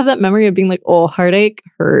 I still have that memory of being like, oh, heartache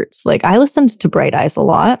hurts. Like I listened to Bright Eyes a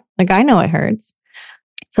lot. Like I know it hurts.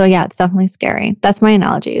 So yeah, it's definitely scary. That's my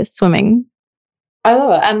analogy is swimming. I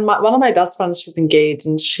love it. And one of my best friends, she's engaged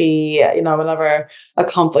and she, whenever a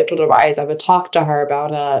conflict would arise, I would talk to her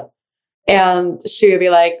about it. And she would be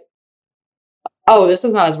like, oh, this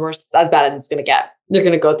is not as bad as it's going to get. You're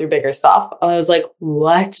going to go through bigger stuff. And I was like,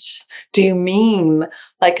 what do you mean?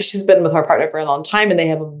 Like, 'cause she's been with her partner for a long time and they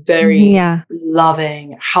have a very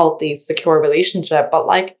loving, healthy, secure relationship. But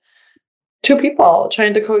like 2 people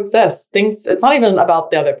trying to coexist, it's not even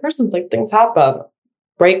about the other person. It's like things happen,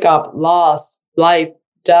 breakup, loss, life,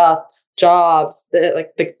 death, jobs,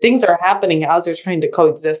 the things are happening as you're trying to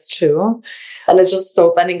coexist too. And it's just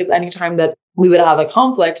so funny because anytime that we would have a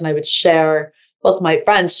conflict and I would share with my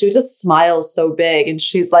friends, she would just smile so big. And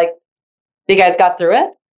she's like, you guys got through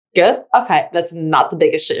it? Good. Okay. That's not the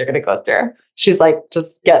biggest shit you're going to go through. She's like,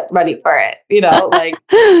 just get ready for it.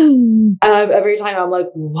 And every time I'm like,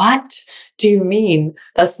 what do you mean?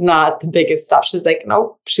 That's not the biggest stuff. She's like,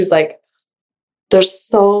 nope. She's like, there's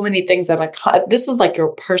so many things that this is like your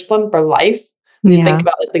person for life. When you think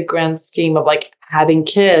about like the grand scheme of like having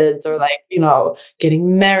kids or like,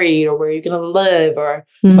 getting married or where you're going to live or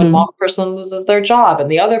when one person loses their job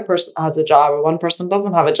and the other person has a job or one person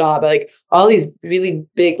doesn't have a job, like all these really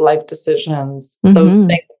big life decisions, those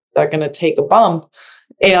things are going to take a bump.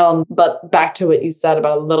 But back to what you said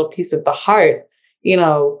about a little piece of the heart,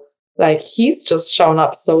 like he's just shown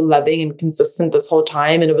up so loving and consistent this whole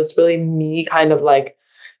time. And it was really me kind of like,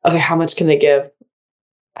 okay, how much can I give?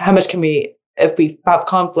 How much can we, if we have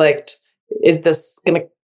conflict, is this going to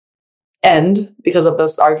end because of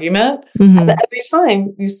this argument? And then every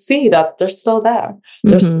time you see that they're still there,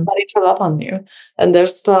 they're somebody to love on you and they're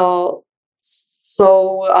still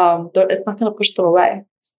so, it's not going to push them away,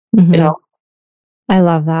 I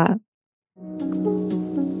love that.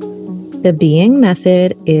 The Being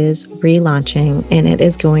Method is relaunching and it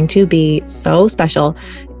is going to be so special.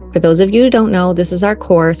 For those of you who don't know, this is our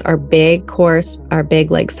big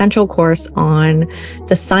central course on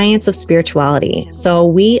the science of spirituality. So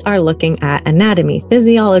we are looking at anatomy,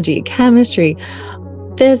 physiology, chemistry,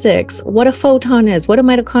 physics, what a photon is, what a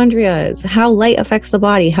mitochondria is, how light affects the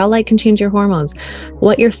body, how light can change your hormones,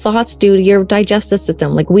 what your thoughts do to your digestive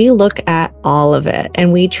system. Like we look at all of it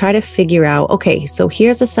and we try to figure out, okay, so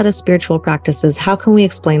here's a set of spiritual practices. How can we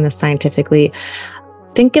explain this scientifically?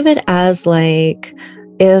 Think of it as like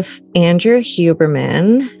if Andrew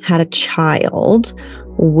Huberman had a child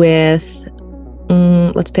with,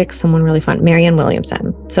 let's pick someone really fun, Marianne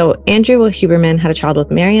Williamson. So Andrew Huberman had a child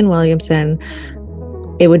with Marianne Williamson.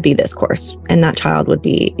 It would be this course and that child would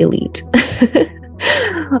be elite.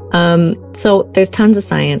 So there's tons of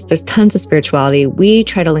science, there's tons of spirituality. We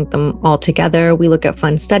try to link them all together. We look at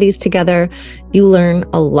fun studies together. You learn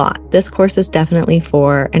a lot. This course is definitely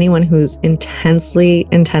for anyone who's intensely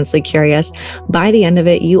curious. By the end of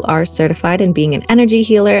it, you are certified in being an energy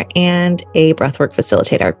healer and a breathwork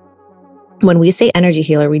facilitator. When we say energy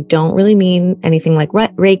healer, we don't really mean anything like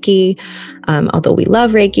Reiki, although we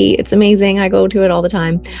love Reiki. It's amazing. I go to it all the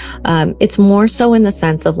time. It's more so in the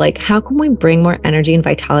sense of like, how can we bring more energy and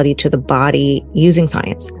vitality to the body using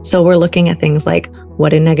science? So we're looking at things like, what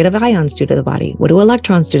do negative ions do to the body? What do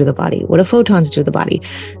electrons do to the body? What do photons do to the body?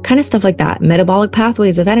 Kind of stuff like that. Metabolic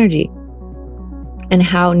pathways of energy. And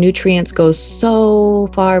how nutrients go so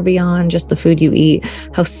far beyond just the food you eat,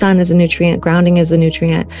 how sun is a nutrient, grounding is a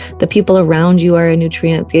nutrient, the people around you are a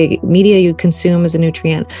nutrient, the media you consume is a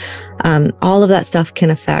nutrient. All of that stuff can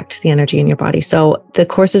affect the energy in your body. So the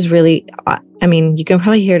course is really, I mean, you can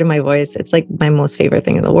probably hear it in my voice. It's like my most favorite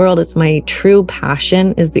thing in the world. It's my true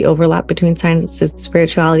passion is the overlap between science and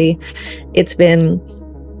spirituality. It's been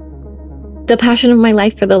the passion of my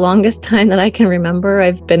life for the longest time that I can remember.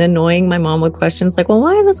 I've been annoying my mom with questions like, well,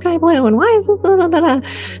 why is the sky blue? And why is this? Blah, blah, blah, blah.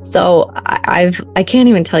 So I can't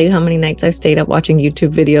even tell you how many nights I've stayed up watching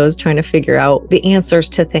YouTube videos trying to figure out the answers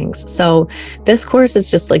to things. So this course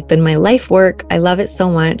has just like been my life work. I love it so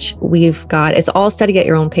much. It's all study at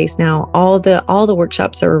your own pace now. All the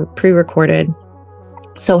workshops are pre-recorded.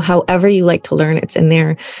 So however you like to learn, it's in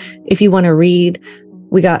there. If you want to read,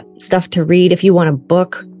 we got stuff to read. If you want a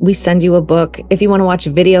book, we send you a book. If you want to watch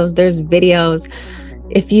videos, there's videos.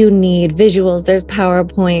 If you need visuals, there's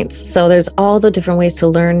PowerPoints. So there's all the different ways to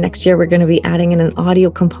learn. Next year, we're going to be adding in an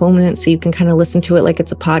audio component so you can kind of listen to it like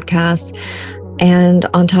it's a podcast. And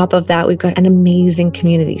on top of that, we've got an amazing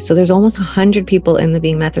community. So there's almost 100 people in the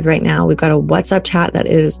Being Method right now. We've got a WhatsApp chat that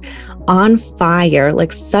is on fire,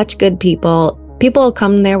 like such good people. People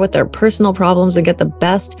come there with their personal problems and get the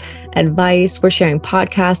best advice. We're sharing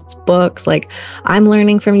podcasts, books. Like I'm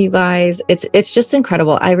learning from you guys. It's just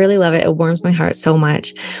incredible. I really love it. It warms my heart so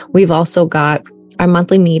much. We've also got our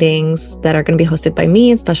monthly meetings that are going to be hosted by me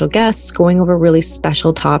and special guests going over really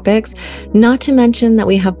special topics. Not to mention that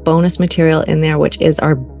we have bonus material in there, which is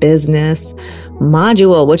our business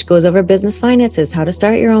module, which goes over business finances, how to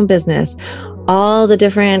start your own business, all the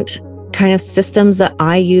different kind of systems that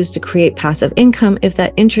I use to create passive income if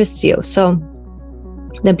that interests you. So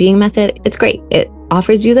the Being Method, it's great. It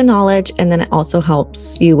offers you the knowledge and then it also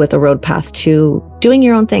helps you with a road path to doing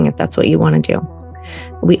your own thing if that's what you want to do.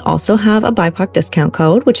 We also have a BIPOC discount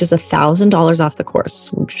code, which is $1,000 off the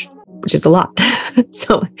course, which is a lot.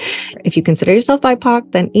 So if you consider yourself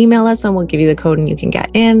BIPOC, then email us and we'll give you the code and you can get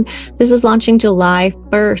in. This is launching July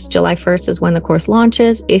 1st. July 1st is when the course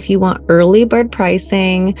launches. If you want early bird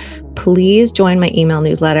pricing, please join my email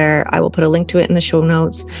newsletter. I will put a link to it in the show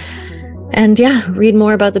notes. And yeah, read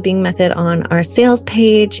more about the Being Method on our sales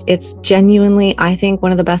page. It's genuinely, I think,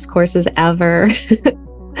 one of the best courses ever.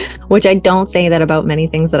 Which I don't say that about many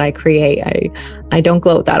things that I create. I don't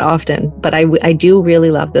gloat that often, but I do really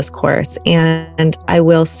love this course. And I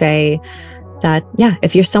will say that, yeah,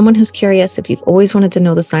 if you're someone who's curious, if you've always wanted to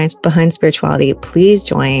know the science behind spirituality, please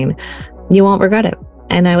join. You won't regret it.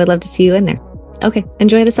 And I would love to see you in there. Okay.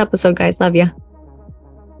 Enjoy this episode, guys. Love you.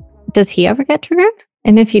 Does he ever get triggered?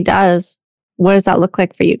 And if he does, what does that look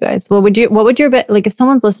like for you guys? What would your bit like if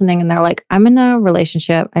someone's listening and they're like, I'm in a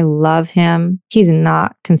relationship, I love him, he's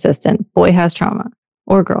not consistent, boy has trauma,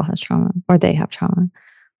 or girl has trauma, or they have trauma.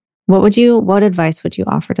 What advice would you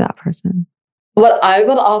offer to that person? What I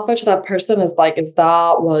would offer to that person is like,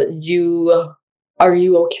 are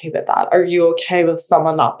you okay with that? Are you okay with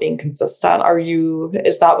someone not being consistent?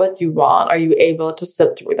 Is that what you want? Are you able to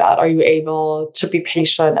sit through that? Are you able to be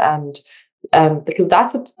patient because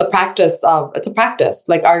that's a practice.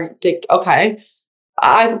 Like, okay.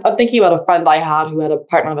 I'm thinking about a friend I had who had a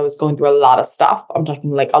partner that was going through a lot of stuff. I'm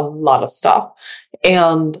talking like a lot of stuff.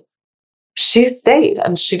 And she stayed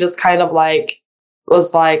and she just kind of like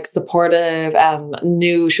was like supportive and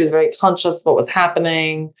knew she was very conscious of what was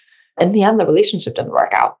happening. In the end, the relationship didn't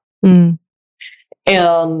work out. Mm.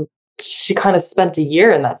 And she kind of spent a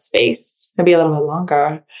year in that space, maybe a little bit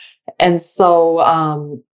longer. And so,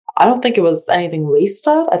 I don't think it was anything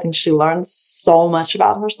wasted. I think she learned so much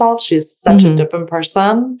about herself. She's such a different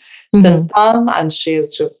person since then. And she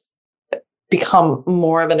has just become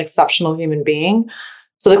more of an exceptional human being.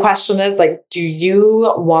 So the question is like, do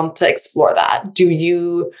you want to explore that? Do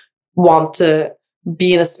you want to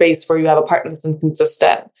be in a space where you have a partner that's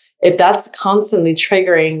inconsistent? If that's constantly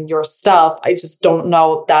triggering your stuff, I just don't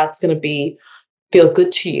know if that's going to feel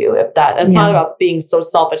good to you. If that it's not about being so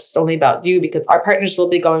selfish, it's only about you, because our partners will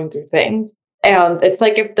be going through things. And it's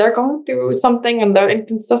like, if they're going through something and they're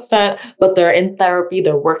inconsistent, but they're in therapy,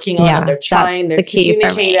 they're working on it, they're trying, they're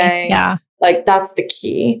communicating. Yeah. Like, that's the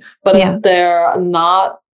key. But if they're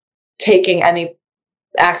not taking any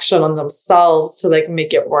action on themselves to like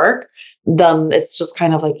make it work, then it's just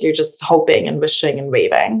kind of like you're just hoping and wishing and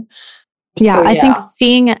waiting. Yeah, so, I think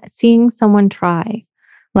seeing someone try,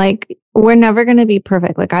 like, we're never going to be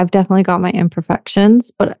perfect. Like, I've definitely got my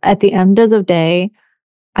imperfections, but at the end of the day,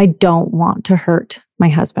 I don't want to hurt my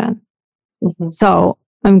husband. Mm-hmm. So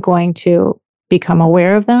I'm going to become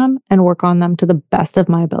aware of them and work on them to the best of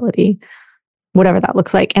my ability, whatever that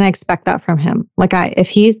looks like. And I expect that from him. Like, if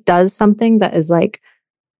he does something that is like,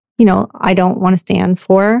 you know, I don't want to stand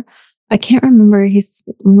for, I can't remember.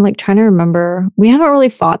 I'm like trying to remember. We haven't really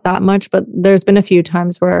fought that much, but there's been a few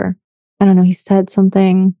times where, I don't know, he said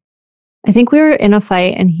something. I think we were in a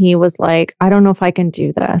fight and he was like, I don't know if I can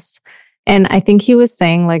do this. And I think he was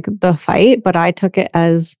saying like the fight, but I took it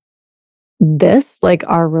as this, like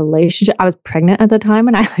our relationship. I was pregnant at the time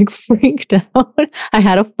and I like freaked out. I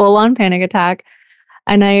had a full on panic attack.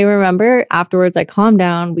 And I remember afterwards, I calmed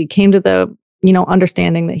down. We came to the, you know,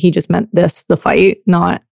 understanding that he just meant this, the fight,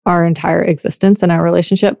 not our entire existence and our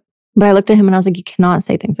relationship. But I looked at him and I was like, you cannot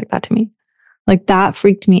say things like that to me. Like, that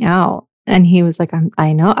freaked me out. And he was like,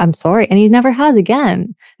 I know, I'm sorry. And he never has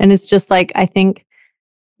again. And it's just like, I think,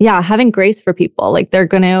 yeah, having grace for people. Like, they're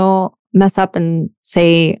going to mess up and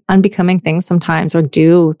say unbecoming things sometimes, or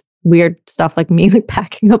do weird stuff like me, like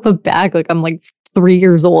packing up a bag. Like, I'm like 3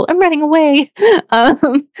 years old. I'm running away.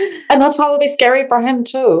 And that's probably scary for him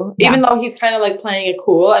too. Yeah. Even though he's kind of like playing it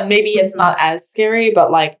cool, and maybe it's not as scary,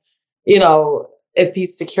 but like, you know, if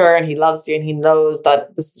he's secure and he loves you and he knows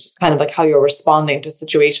that this is kind of like how you're responding to a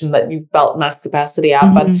situation that you felt mass capacity at.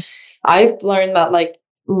 Mm-hmm. But I've learned that like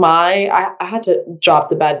I had to drop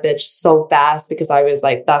the bad bitch so fast, because I was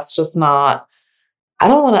like, that's just not, I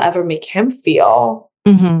don't want to ever make him feel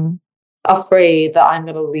afraid that I'm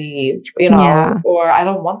going to leave, you know, or I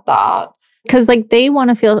don't want that. Because like, they want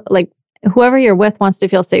to feel like whoever you're with wants to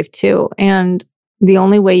feel safe too. And the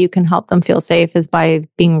only way you can help them feel safe is by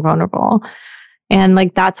being vulnerable. And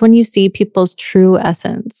like, that's when you see people's true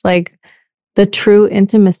essence. Like, the true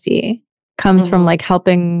intimacy comes from like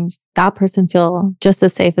helping that person feel just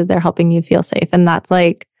as safe as they're helping you feel safe. And that's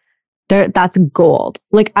like, that's gold.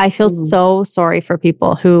 Like, I feel so sorry for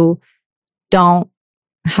people who don't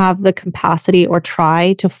have the capacity or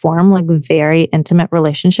try to form like very intimate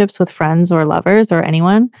relationships with friends or lovers or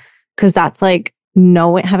anyone. Cause that's like,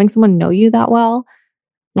 having someone know you that well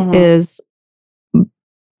is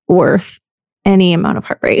worth any amount of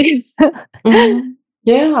heartbreak.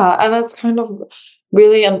 Yeah. And it's kind of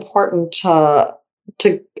really important to,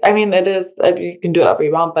 I mean, it is, you can do whatever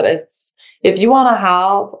you want, but it's, if you want to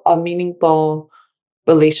have a meaningful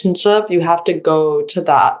relationship, you have to go to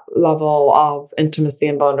that level of intimacy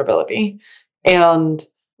and vulnerability. And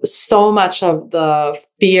so much of the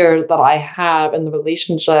fear that I have in the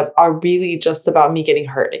relationship are really just about me getting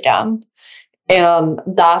hurt again. And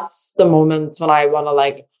that's the moments when I want to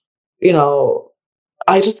like, you know,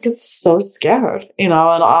 I just get so scared, you know,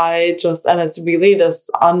 and it's really this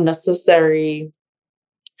unnecessary.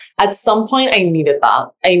 At some point, I needed that.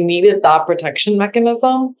 I needed that protection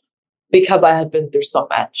mechanism, because I had been through so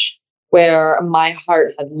much, where my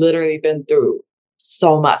heart had literally been through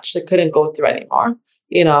so much. It couldn't go through anymore,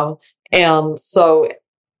 you know? And so,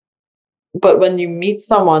 but when you meet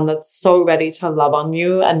someone that's so ready to love on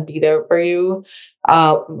you and be there for you,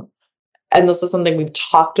 and this is something we've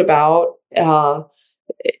talked about,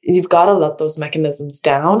 you've got to let those mechanisms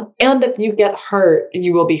down. And if you get hurt,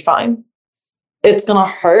 you will be fine. It's going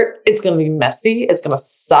to hurt. It's going to be messy. It's going to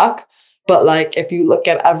suck. But like, if you look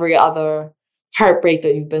at every other heartbreak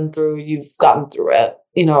that you've been through, you've gotten through it,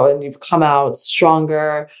 you know, and you've come out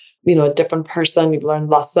stronger, you know, a different person, you've learned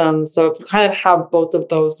lessons. So if you kind of have both of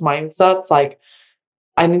those mindsets, like,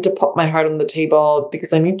 I need to put my heart on the table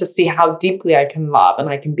because I need to see how deeply I can love and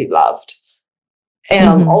I can be loved.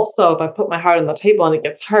 And also, if I put my heart on the table and it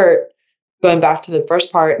gets hurt, going back to the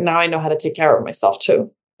first part, now I know how to take care of myself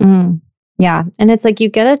too. Yeah. And it's like, you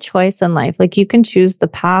get a choice in life. Like, you can choose the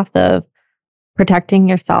path of protecting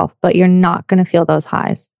yourself, but you're not going to feel those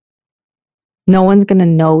highs. No one's going to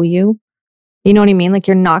know you. You know what I mean? Like,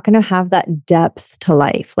 you're not going to have that depth to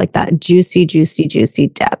life, like that juicy, juicy, juicy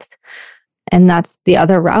depth. And that's the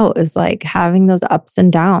other route, is like having those ups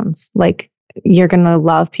and downs. Like, you're going to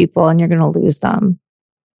love people and you're going to lose them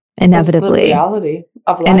inevitably. That's the reality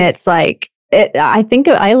of life. And it's like, I think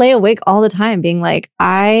I lay awake all the time being like,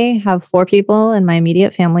 I have 4 people in my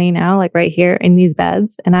immediate family now, like right here in these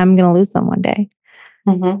beds, and I'm going to lose them one day.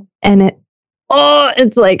 And it oh,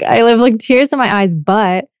 it's like I have like tears in my eyes,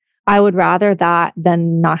 but I would rather that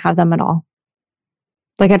than not have them at all.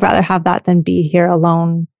 Like I'd rather have that than be here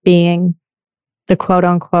alone, being the quote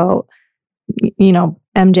unquote,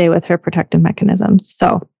 MJ with her protective mechanisms.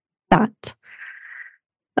 So that.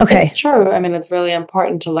 Okay. It's true. I mean, it's really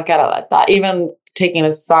important to look at it like that. Even taking it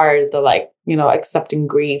as far as the accepting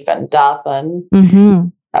grief and death.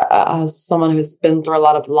 And as someone who's been through a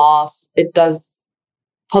lot of loss, it does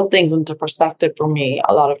put things into perspective for me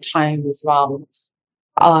a lot of times when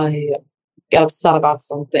I get upset about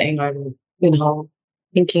something or,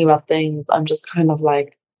 thinking about things. I'm just kind of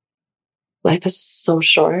like, life is so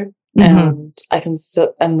short and I can sit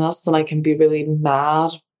in this and I can be really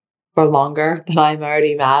mad for longer than I'm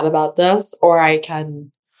already mad about this, or I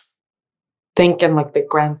can think in like the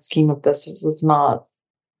grand scheme of this, this is not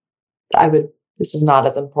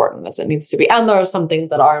as important as it needs to be. And there are some things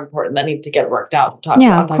that are important that need to get worked out. I'm talking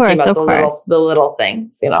about the little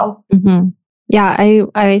things, Mm-hmm. Yeah.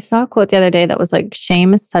 I saw a quote the other day that was like,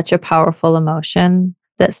 shame is such a powerful emotion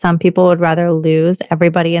that some people would rather lose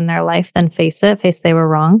everybody in their life than face they were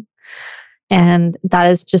wrong. And that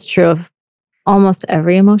is just true of almost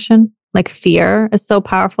every emotion. Like fear is so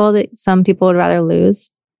powerful that some people would rather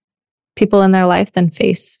lose people in their life than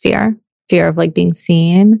face fear of like being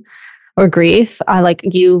seen, or grief.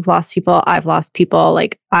 You've lost people. I've lost people.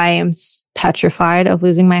 Like I am petrified of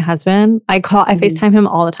losing my husband. I FaceTime him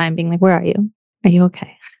all the time being like, where are you? Are you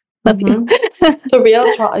okay? Love you. It's a real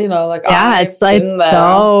yeah, it's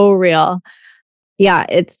so real. Yeah,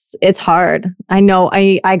 it's hard. I know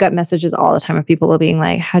I got messages all the time of people being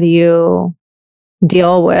like, how do you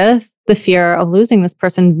deal with the fear of losing this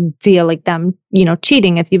person via like them,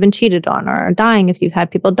 cheating if you've been cheated on, or dying if you've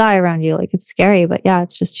had people die around you? Like it's scary, but yeah,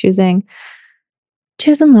 it's just choosing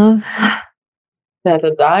love. Yeah,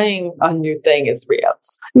 the dying on you thing is real.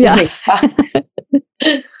 Yeah.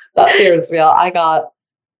 That fear is real. I got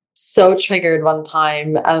so triggered one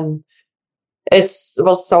time. It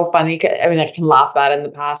was so funny. I mean, I can laugh at it in the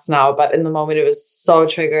past now, but in the moment it was so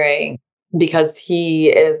triggering because he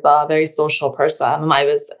is a very social person. And I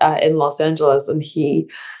was in Los Angeles and he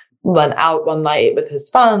went out one night with his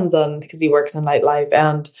friends, and because he works in nightlife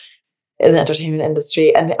and in the entertainment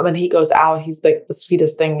industry. And when he goes out, he's like the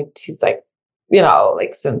sweetest thing. He's like,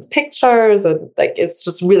 like sends pictures and like, it's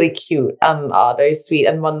just really cute and very sweet.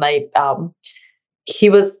 And one night he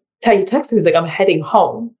texted me, he's like, I'm heading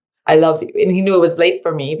home. I love you. And he knew it was late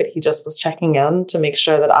for me, but he just was checking in to make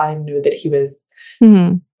sure that I knew that he was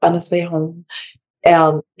on his way home.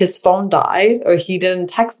 And his phone died, or he didn't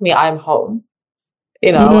text me, I'm home,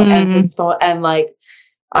 and his phone, and like,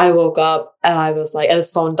 I woke up and I was like, and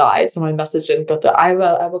his phone died. So my message didn't go through. I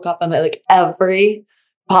woke up and like every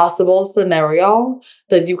possible scenario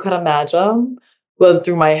that you could imagine went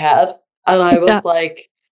through my head. And I was like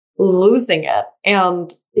losing it.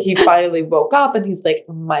 And he finally woke up and he's like,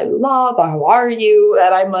 my love, how are you?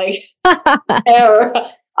 And I'm like,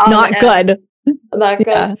 not good. Not good.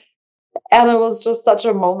 Yeah. And it was just such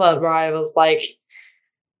a moment where I was like,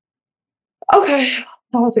 okay,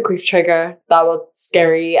 that was a grief trigger. That was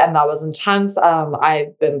scary and that was intense.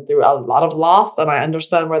 I've been through a lot of loss and I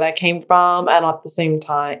understand where that came from. And at the same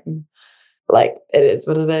time, like, it is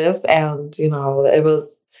what it is. And, it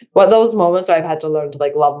was those moments where I've had to learn to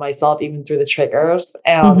like love myself even through the triggers.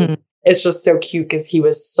 And it's just so cute because he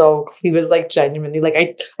was like genuinely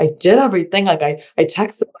like, I did everything. Like I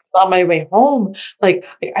texted on my way home. Like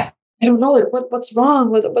I don't know, like what's wrong?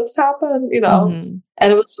 What's happened?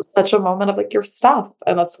 And it was just such a moment of like your stuff.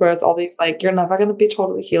 And that's where it's always like, you're never going to be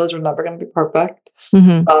totally healed. You're never going to be perfect.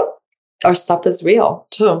 But our stuff is real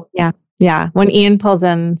too. Yeah. Yeah. When Ian pulls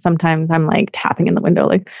in, sometimes I'm like tapping in the window,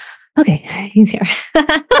 like, okay, he's here.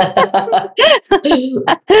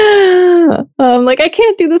 Like, I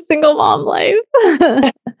can't do the single mom life.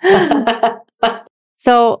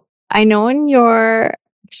 So I know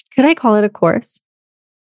could I call it a course?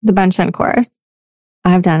 The Benchen course.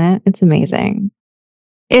 I've done it. It's amazing.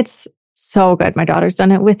 It's so good. My daughter's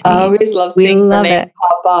done it with me. I always love seeing the name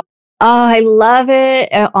pop up. Oh, I love it.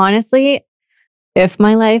 Honestly, if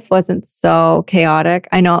my life wasn't so chaotic,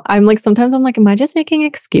 I know sometimes I'm like, am I just making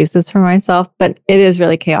excuses for myself? But it is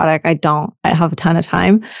really chaotic. I have a ton of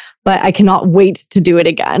time, but I cannot wait to do it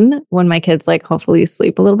again when my kids like hopefully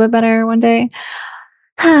sleep a little bit better one day.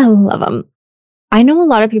 I love them. I know a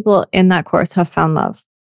lot of people in that course have found love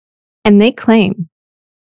and they claim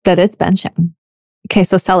that it's Benchen. Okay,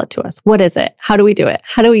 so sell it to us. What is it? How do we do it?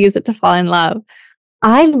 How do we use it to fall in love?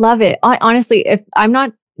 I love it. Honestly,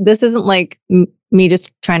 this isn't like me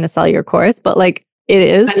just trying to sell your course, but like, it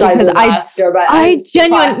is Which I because didn't ask her, but I'm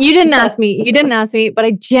surprised. you didn't ask me, but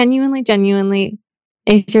I genuinely,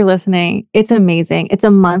 if you're listening, it's amazing. It's a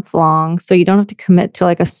month long, so you don't have to commit to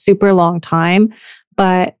like a super long time,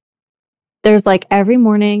 but there's like every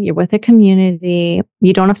morning you're with a community.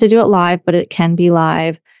 You don't have to do it live, but it can be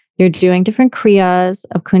live. You're doing different kriyas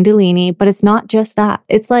of Kundalini, but it's not just that.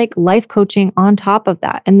 It's like life coaching on top of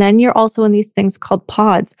that. And then you're also in these things called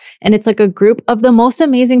pods. And it's like a group of the most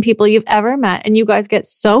amazing people you've ever met. And you guys get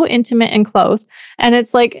so intimate and close. And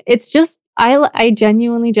it's like, it's just, I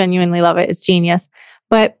genuinely love it. It's genius.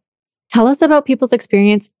 But tell us about people's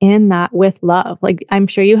experience in that with love. Like, I'm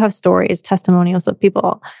sure you have stories, testimonials of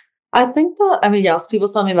people. I think that, I mean, yes, people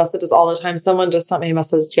send me messages all the time. Someone just sent me a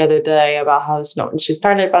message the other day about how, when she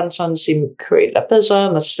started Benson, she created a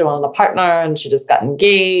vision that she wanted a partner and she just got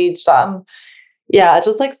engaged. Yeah,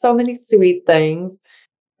 just like so many sweet things.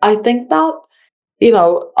 I think that,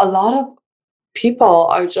 a lot of people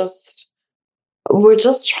we're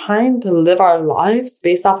just trying to live our lives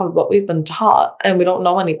based off of what we've been taught, and we don't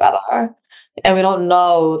know any better. And we don't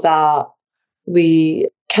know that we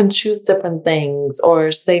can choose different things or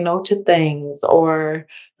say no to things, or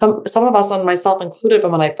some of us, and myself included,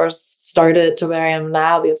 from when I first started to where I am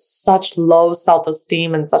now, we have such low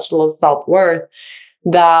self-esteem and such low self-worth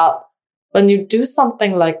that when you do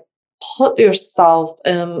something like put yourself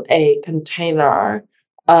in a container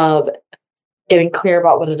of getting clear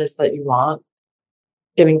about what it is that you want,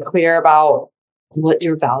 getting clear about what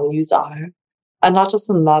your values are, and not just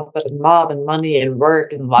in love, but in love and money and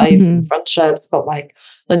work and life and friendships. But like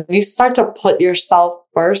when you start to put yourself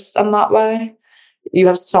first in that way, you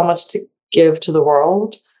have so much to give to the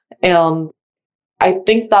world. And I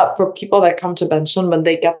think that for people that come to Benson, when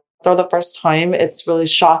they get there the first time, it's really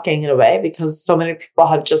shocking in a way, because so many people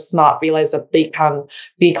have just not realized that they can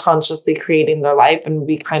be consciously creating their life, and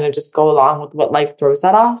we kind of just go along with what life throws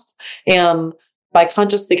at us. And by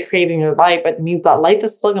consciously creating your life, it means that life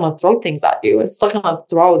is still going to throw things at you. It's still going to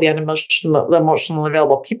throw the emotionally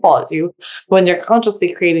available people at you. When you're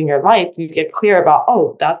consciously creating your life, you get clear about,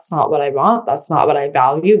 oh, that's not what I want. That's not what I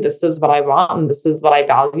value. This is what I want, and this is what I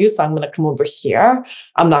value. So I'm going to come over here.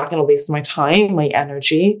 I'm not going to waste my time, my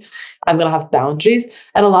energy. I'm going to have boundaries.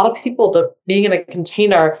 And a lot of people, being in a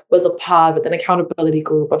container with a pod, with an accountability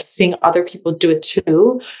group of seeing other people do it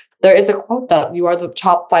too. There is a quote that you are the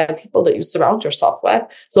top 5 people that you surround yourself with.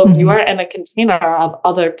 So if you are in a container of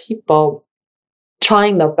other people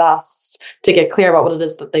trying their best to get clear about what it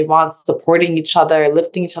is that they want, supporting each other,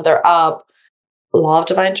 lifting each other up, law of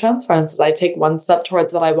divine transference is I take one step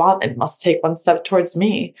towards what I want and must take one step towards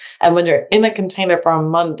me. And when you're in a container for a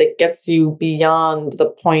month, it gets you beyond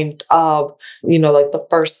the point of, like the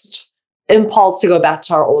first impulse to go back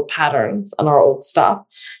to our old patterns and our old stuff.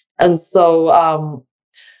 And so,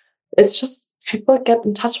 it's just people get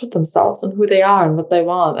in touch with themselves and who they are and what they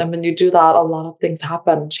want. And when you do that, a lot of things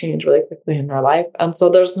happen and change really quickly in your life. And so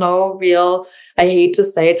there's no real, I hate to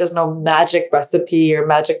say it, there's no magic recipe or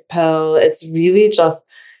magic pill. It's really just,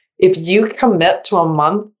 if you commit to a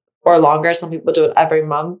month or longer, some people do it every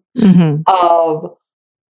month, of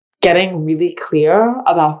getting really clear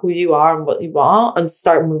about who you are and what you want, and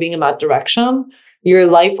start moving in that direction, your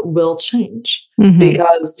life will change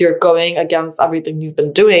because you're going against everything you've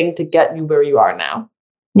been doing to get you where you are now.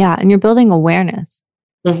 Yeah. And you're building awareness.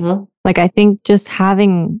 Like, I think just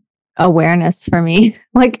having awareness for me,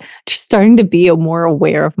 like just starting to be more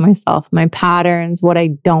aware of myself, my patterns, what I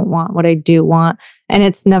don't want, what I do want. And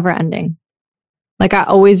it's never ending. Like, I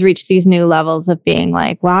always reach these new levels of being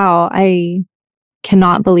like, wow, I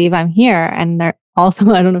cannot believe I'm here. And they're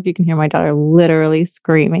also, I don't know if you can hear my daughter literally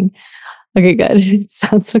screaming. Okay, good. It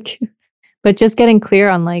sounds so cute. But just getting clear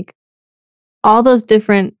on like all those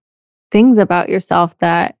different things about yourself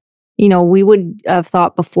that, we would have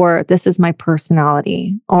thought before, this is my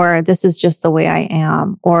personality, or this is just the way I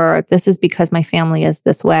am, or this is because my family is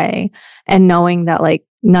this way. And knowing that like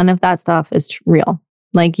none of that stuff is real.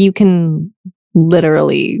 Like, you can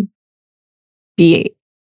literally be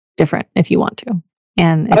different if you want to.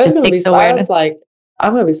 And it just takes awareness. I was like,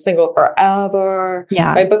 I'm going to be single forever.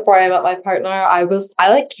 Yeah. Right before I met my partner,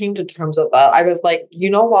 I came to terms with that. I was like, you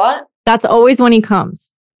know what? That's always when he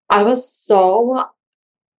comes. I was so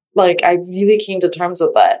like, I really came to terms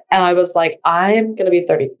with it. And I was like, I'm going to be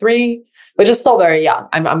 33, which is still very young.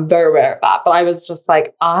 I'm very aware of that. But I was just like,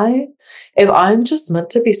 if I'm just meant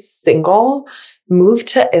to be single, move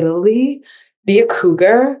to Italy, be a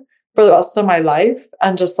cougar for the rest of my life,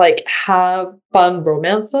 and just like have fun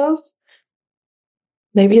romances,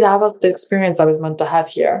 maybe that was the experience I was meant to have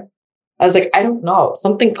here. I was like, I don't know.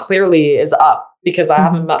 Something clearly is up because I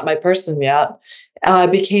haven't met my person yet. And I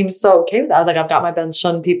became so okay with that. I was like, I've got my bench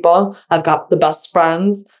people. I've got the best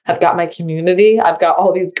friends. I've got my community. I've got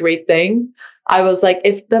all these great things. I was like,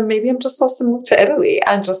 if then maybe I'm just supposed to move to Italy.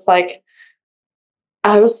 And just like,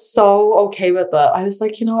 I was so okay with it. I was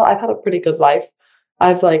like, you know what? I've had a pretty good life.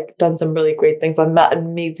 I've like done some really great things. I've met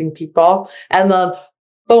amazing people. And then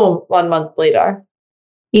boom, 1 month later.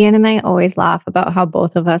 Ian and I always laugh about how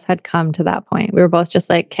both of us had come to that point. We were both just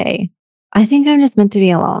like, okay, I think I'm just meant to be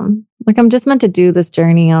alone. Like, I'm just meant to do this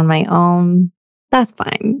journey on my own. That's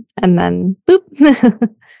fine. And then boop.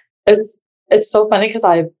 It's so funny because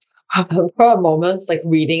I for moments like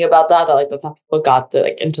reading about that like that's how people got to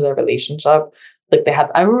like into their relationship. Like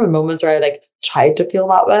I remember moments where I like tried to feel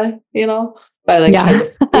that way, you know? But I like tried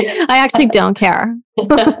to I actually don't care.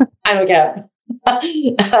 I don't care.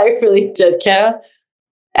 I really did care.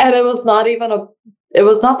 And it was not even it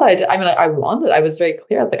was not that I did. I mean, I was very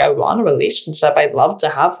clear. Like, I want a relationship. I'd love to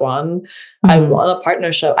have one. Mm-hmm. I want a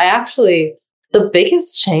partnership. The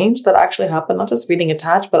biggest change that actually happened, not just reading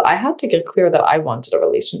attached, but I had to get clear that I wanted a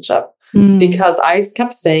relationship because I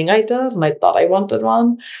kept saying I did and I thought I wanted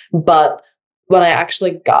one. But when I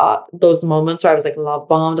actually got those moments where I was like love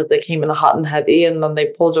bombed, that they came in hot and heavy and then they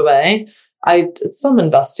pulled away, I did some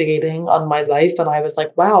investigating on my life and I was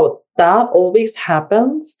like, wow, that always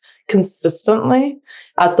happens consistently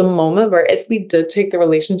at the moment where if we did take the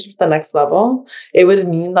relationship to the next level, it would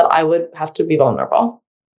mean that I would have to be vulnerable.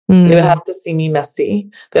 They would have to see me messy.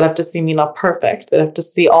 They'd have to see me not perfect. They'd have to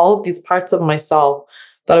see all of these parts of myself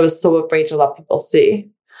that I was so afraid to let people see.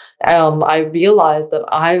 And I realized that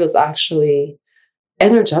I was actually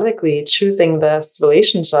energetically choosing this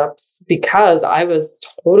relationships because I was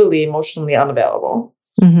totally emotionally unavailable.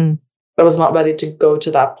 Mm-hmm. I was not ready to go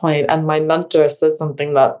to that point. And my mentor said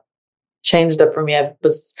something that changed it for me. I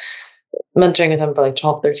was mentoring with him for like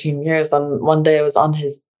 12, 13 years. And one day I was on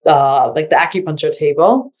his, like the acupuncture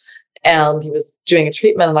table and he was doing a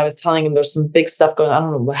treatment and I was telling him there's some big stuff going on. I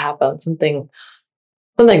don't know what happened. Something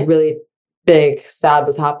really big, sad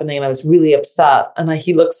was happening. And I was really upset. And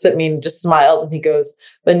he looks at me and just smiles and he goes,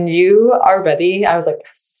 when you are ready, I was like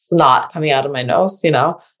snot coming out of my nose, you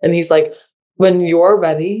know? And he's like, when you're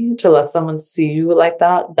ready to let someone see you like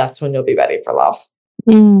that, that's when you'll be ready for love.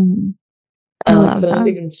 And I couldn't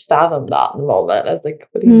even fathom that in the moment. I was like,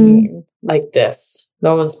 what do you mean? Like this?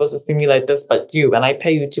 No one's supposed to see me like this but you. And I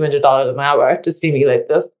pay you $200 an hour to see me like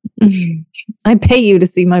this. I pay you to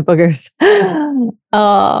see my boogers.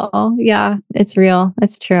 Oh, yeah. It's real.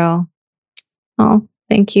 It's true. Oh,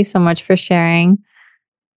 thank you so much for sharing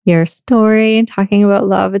your story and talking about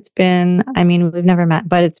love. It's been, I mean, we've never met,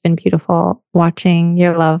 but it's been beautiful watching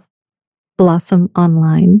your love blossom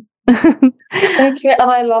online. Thank you. And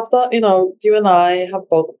I love that, you know, you and I have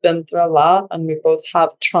both been through a lot and we both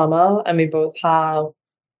have trauma and we both have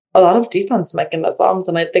a lot of defense mechanisms.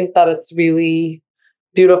 And I think that it's really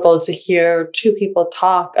beautiful to hear two people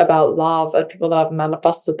talk about love and people that have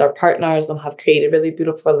manifested their partners and have created really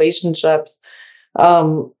beautiful relationships.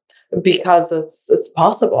 Because it's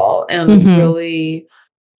possible and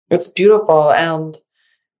it's beautiful and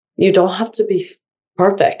you don't have to be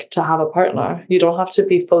perfect to have a partner. You don't have to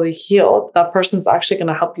be fully healed. That person's actually going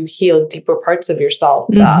to help you heal deeper parts of yourself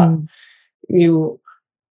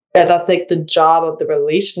that's like the job of the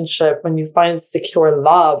relationship. When you find secure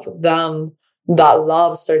love, then that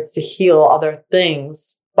love starts to heal other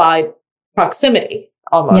things by proximity.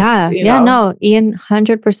 Almost, no, Ian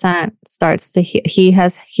 100% starts to he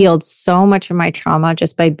has healed so much of my trauma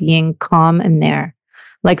just by being calm and there.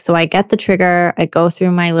 Like, so I get the trigger, I go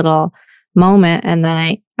through my little moment and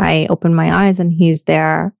then I open my eyes and he's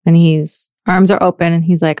there and his arms are open and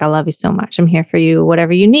he's like, I love you so much. I'm here for you,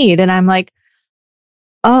 whatever you need. And I'm like,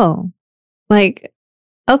 oh, like,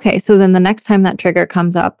 okay. So then the next time that trigger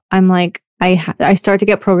comes up, I'm like, I start to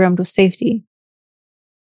get programmed with safety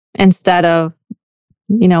instead of,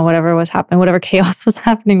 you know, whatever was happening, whatever chaos was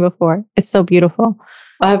happening before. It's so beautiful.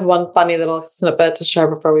 I have one funny little snippet to share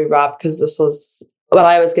before we wrap, because this was when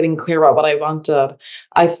I was getting clear about what I wanted.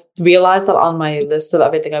 I realized that on my list of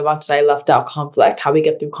everything I wanted, I left out conflict, how we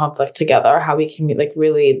get through conflict together, how we can, like,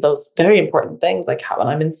 really those very important things, like how when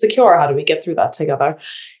I'm insecure, how do we get through that together?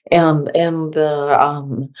 And in the,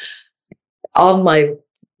 on my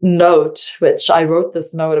note, which I wrote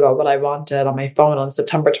this note about what I wanted on my phone on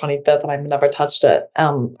September 25th, and I've never touched it.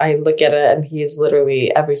 I look at it and he is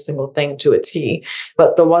literally every single thing to a T.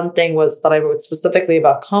 But the one thing was that I wrote specifically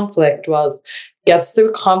about conflict was gets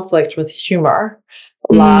through conflict with humor,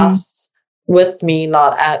 laughs with me,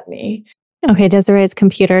 not at me. Okay, Desiree's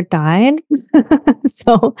computer died.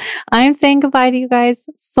 So I'm saying goodbye to you guys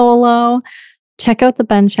solo. Check out the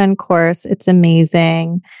Benchen course. It's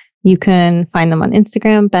amazing. You can find them on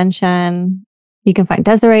Instagram, Benshen. You can find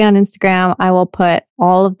Desiree on Instagram. I will put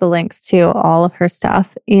all of the links to all of her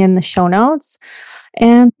stuff in the show notes.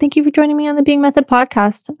 And thank you for joining me on the Being Method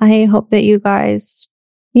podcast. I hope that you guys,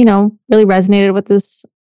 really resonated with this,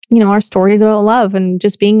 our stories about love and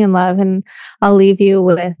just being in love. And I'll leave you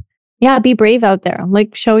with, be brave out there.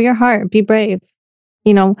 Like, show your heart, be brave.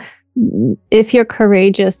 If you're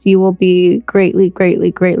courageous, you will be greatly, greatly,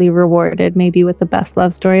 greatly rewarded, maybe with the best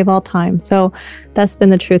love story of all time. So that's been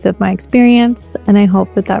the truth of my experience. And I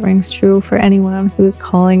hope that rings true for anyone who's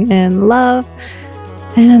calling in love.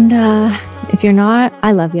 And if you're not,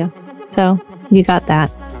 I love you. So you got that.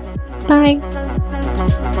 Bye.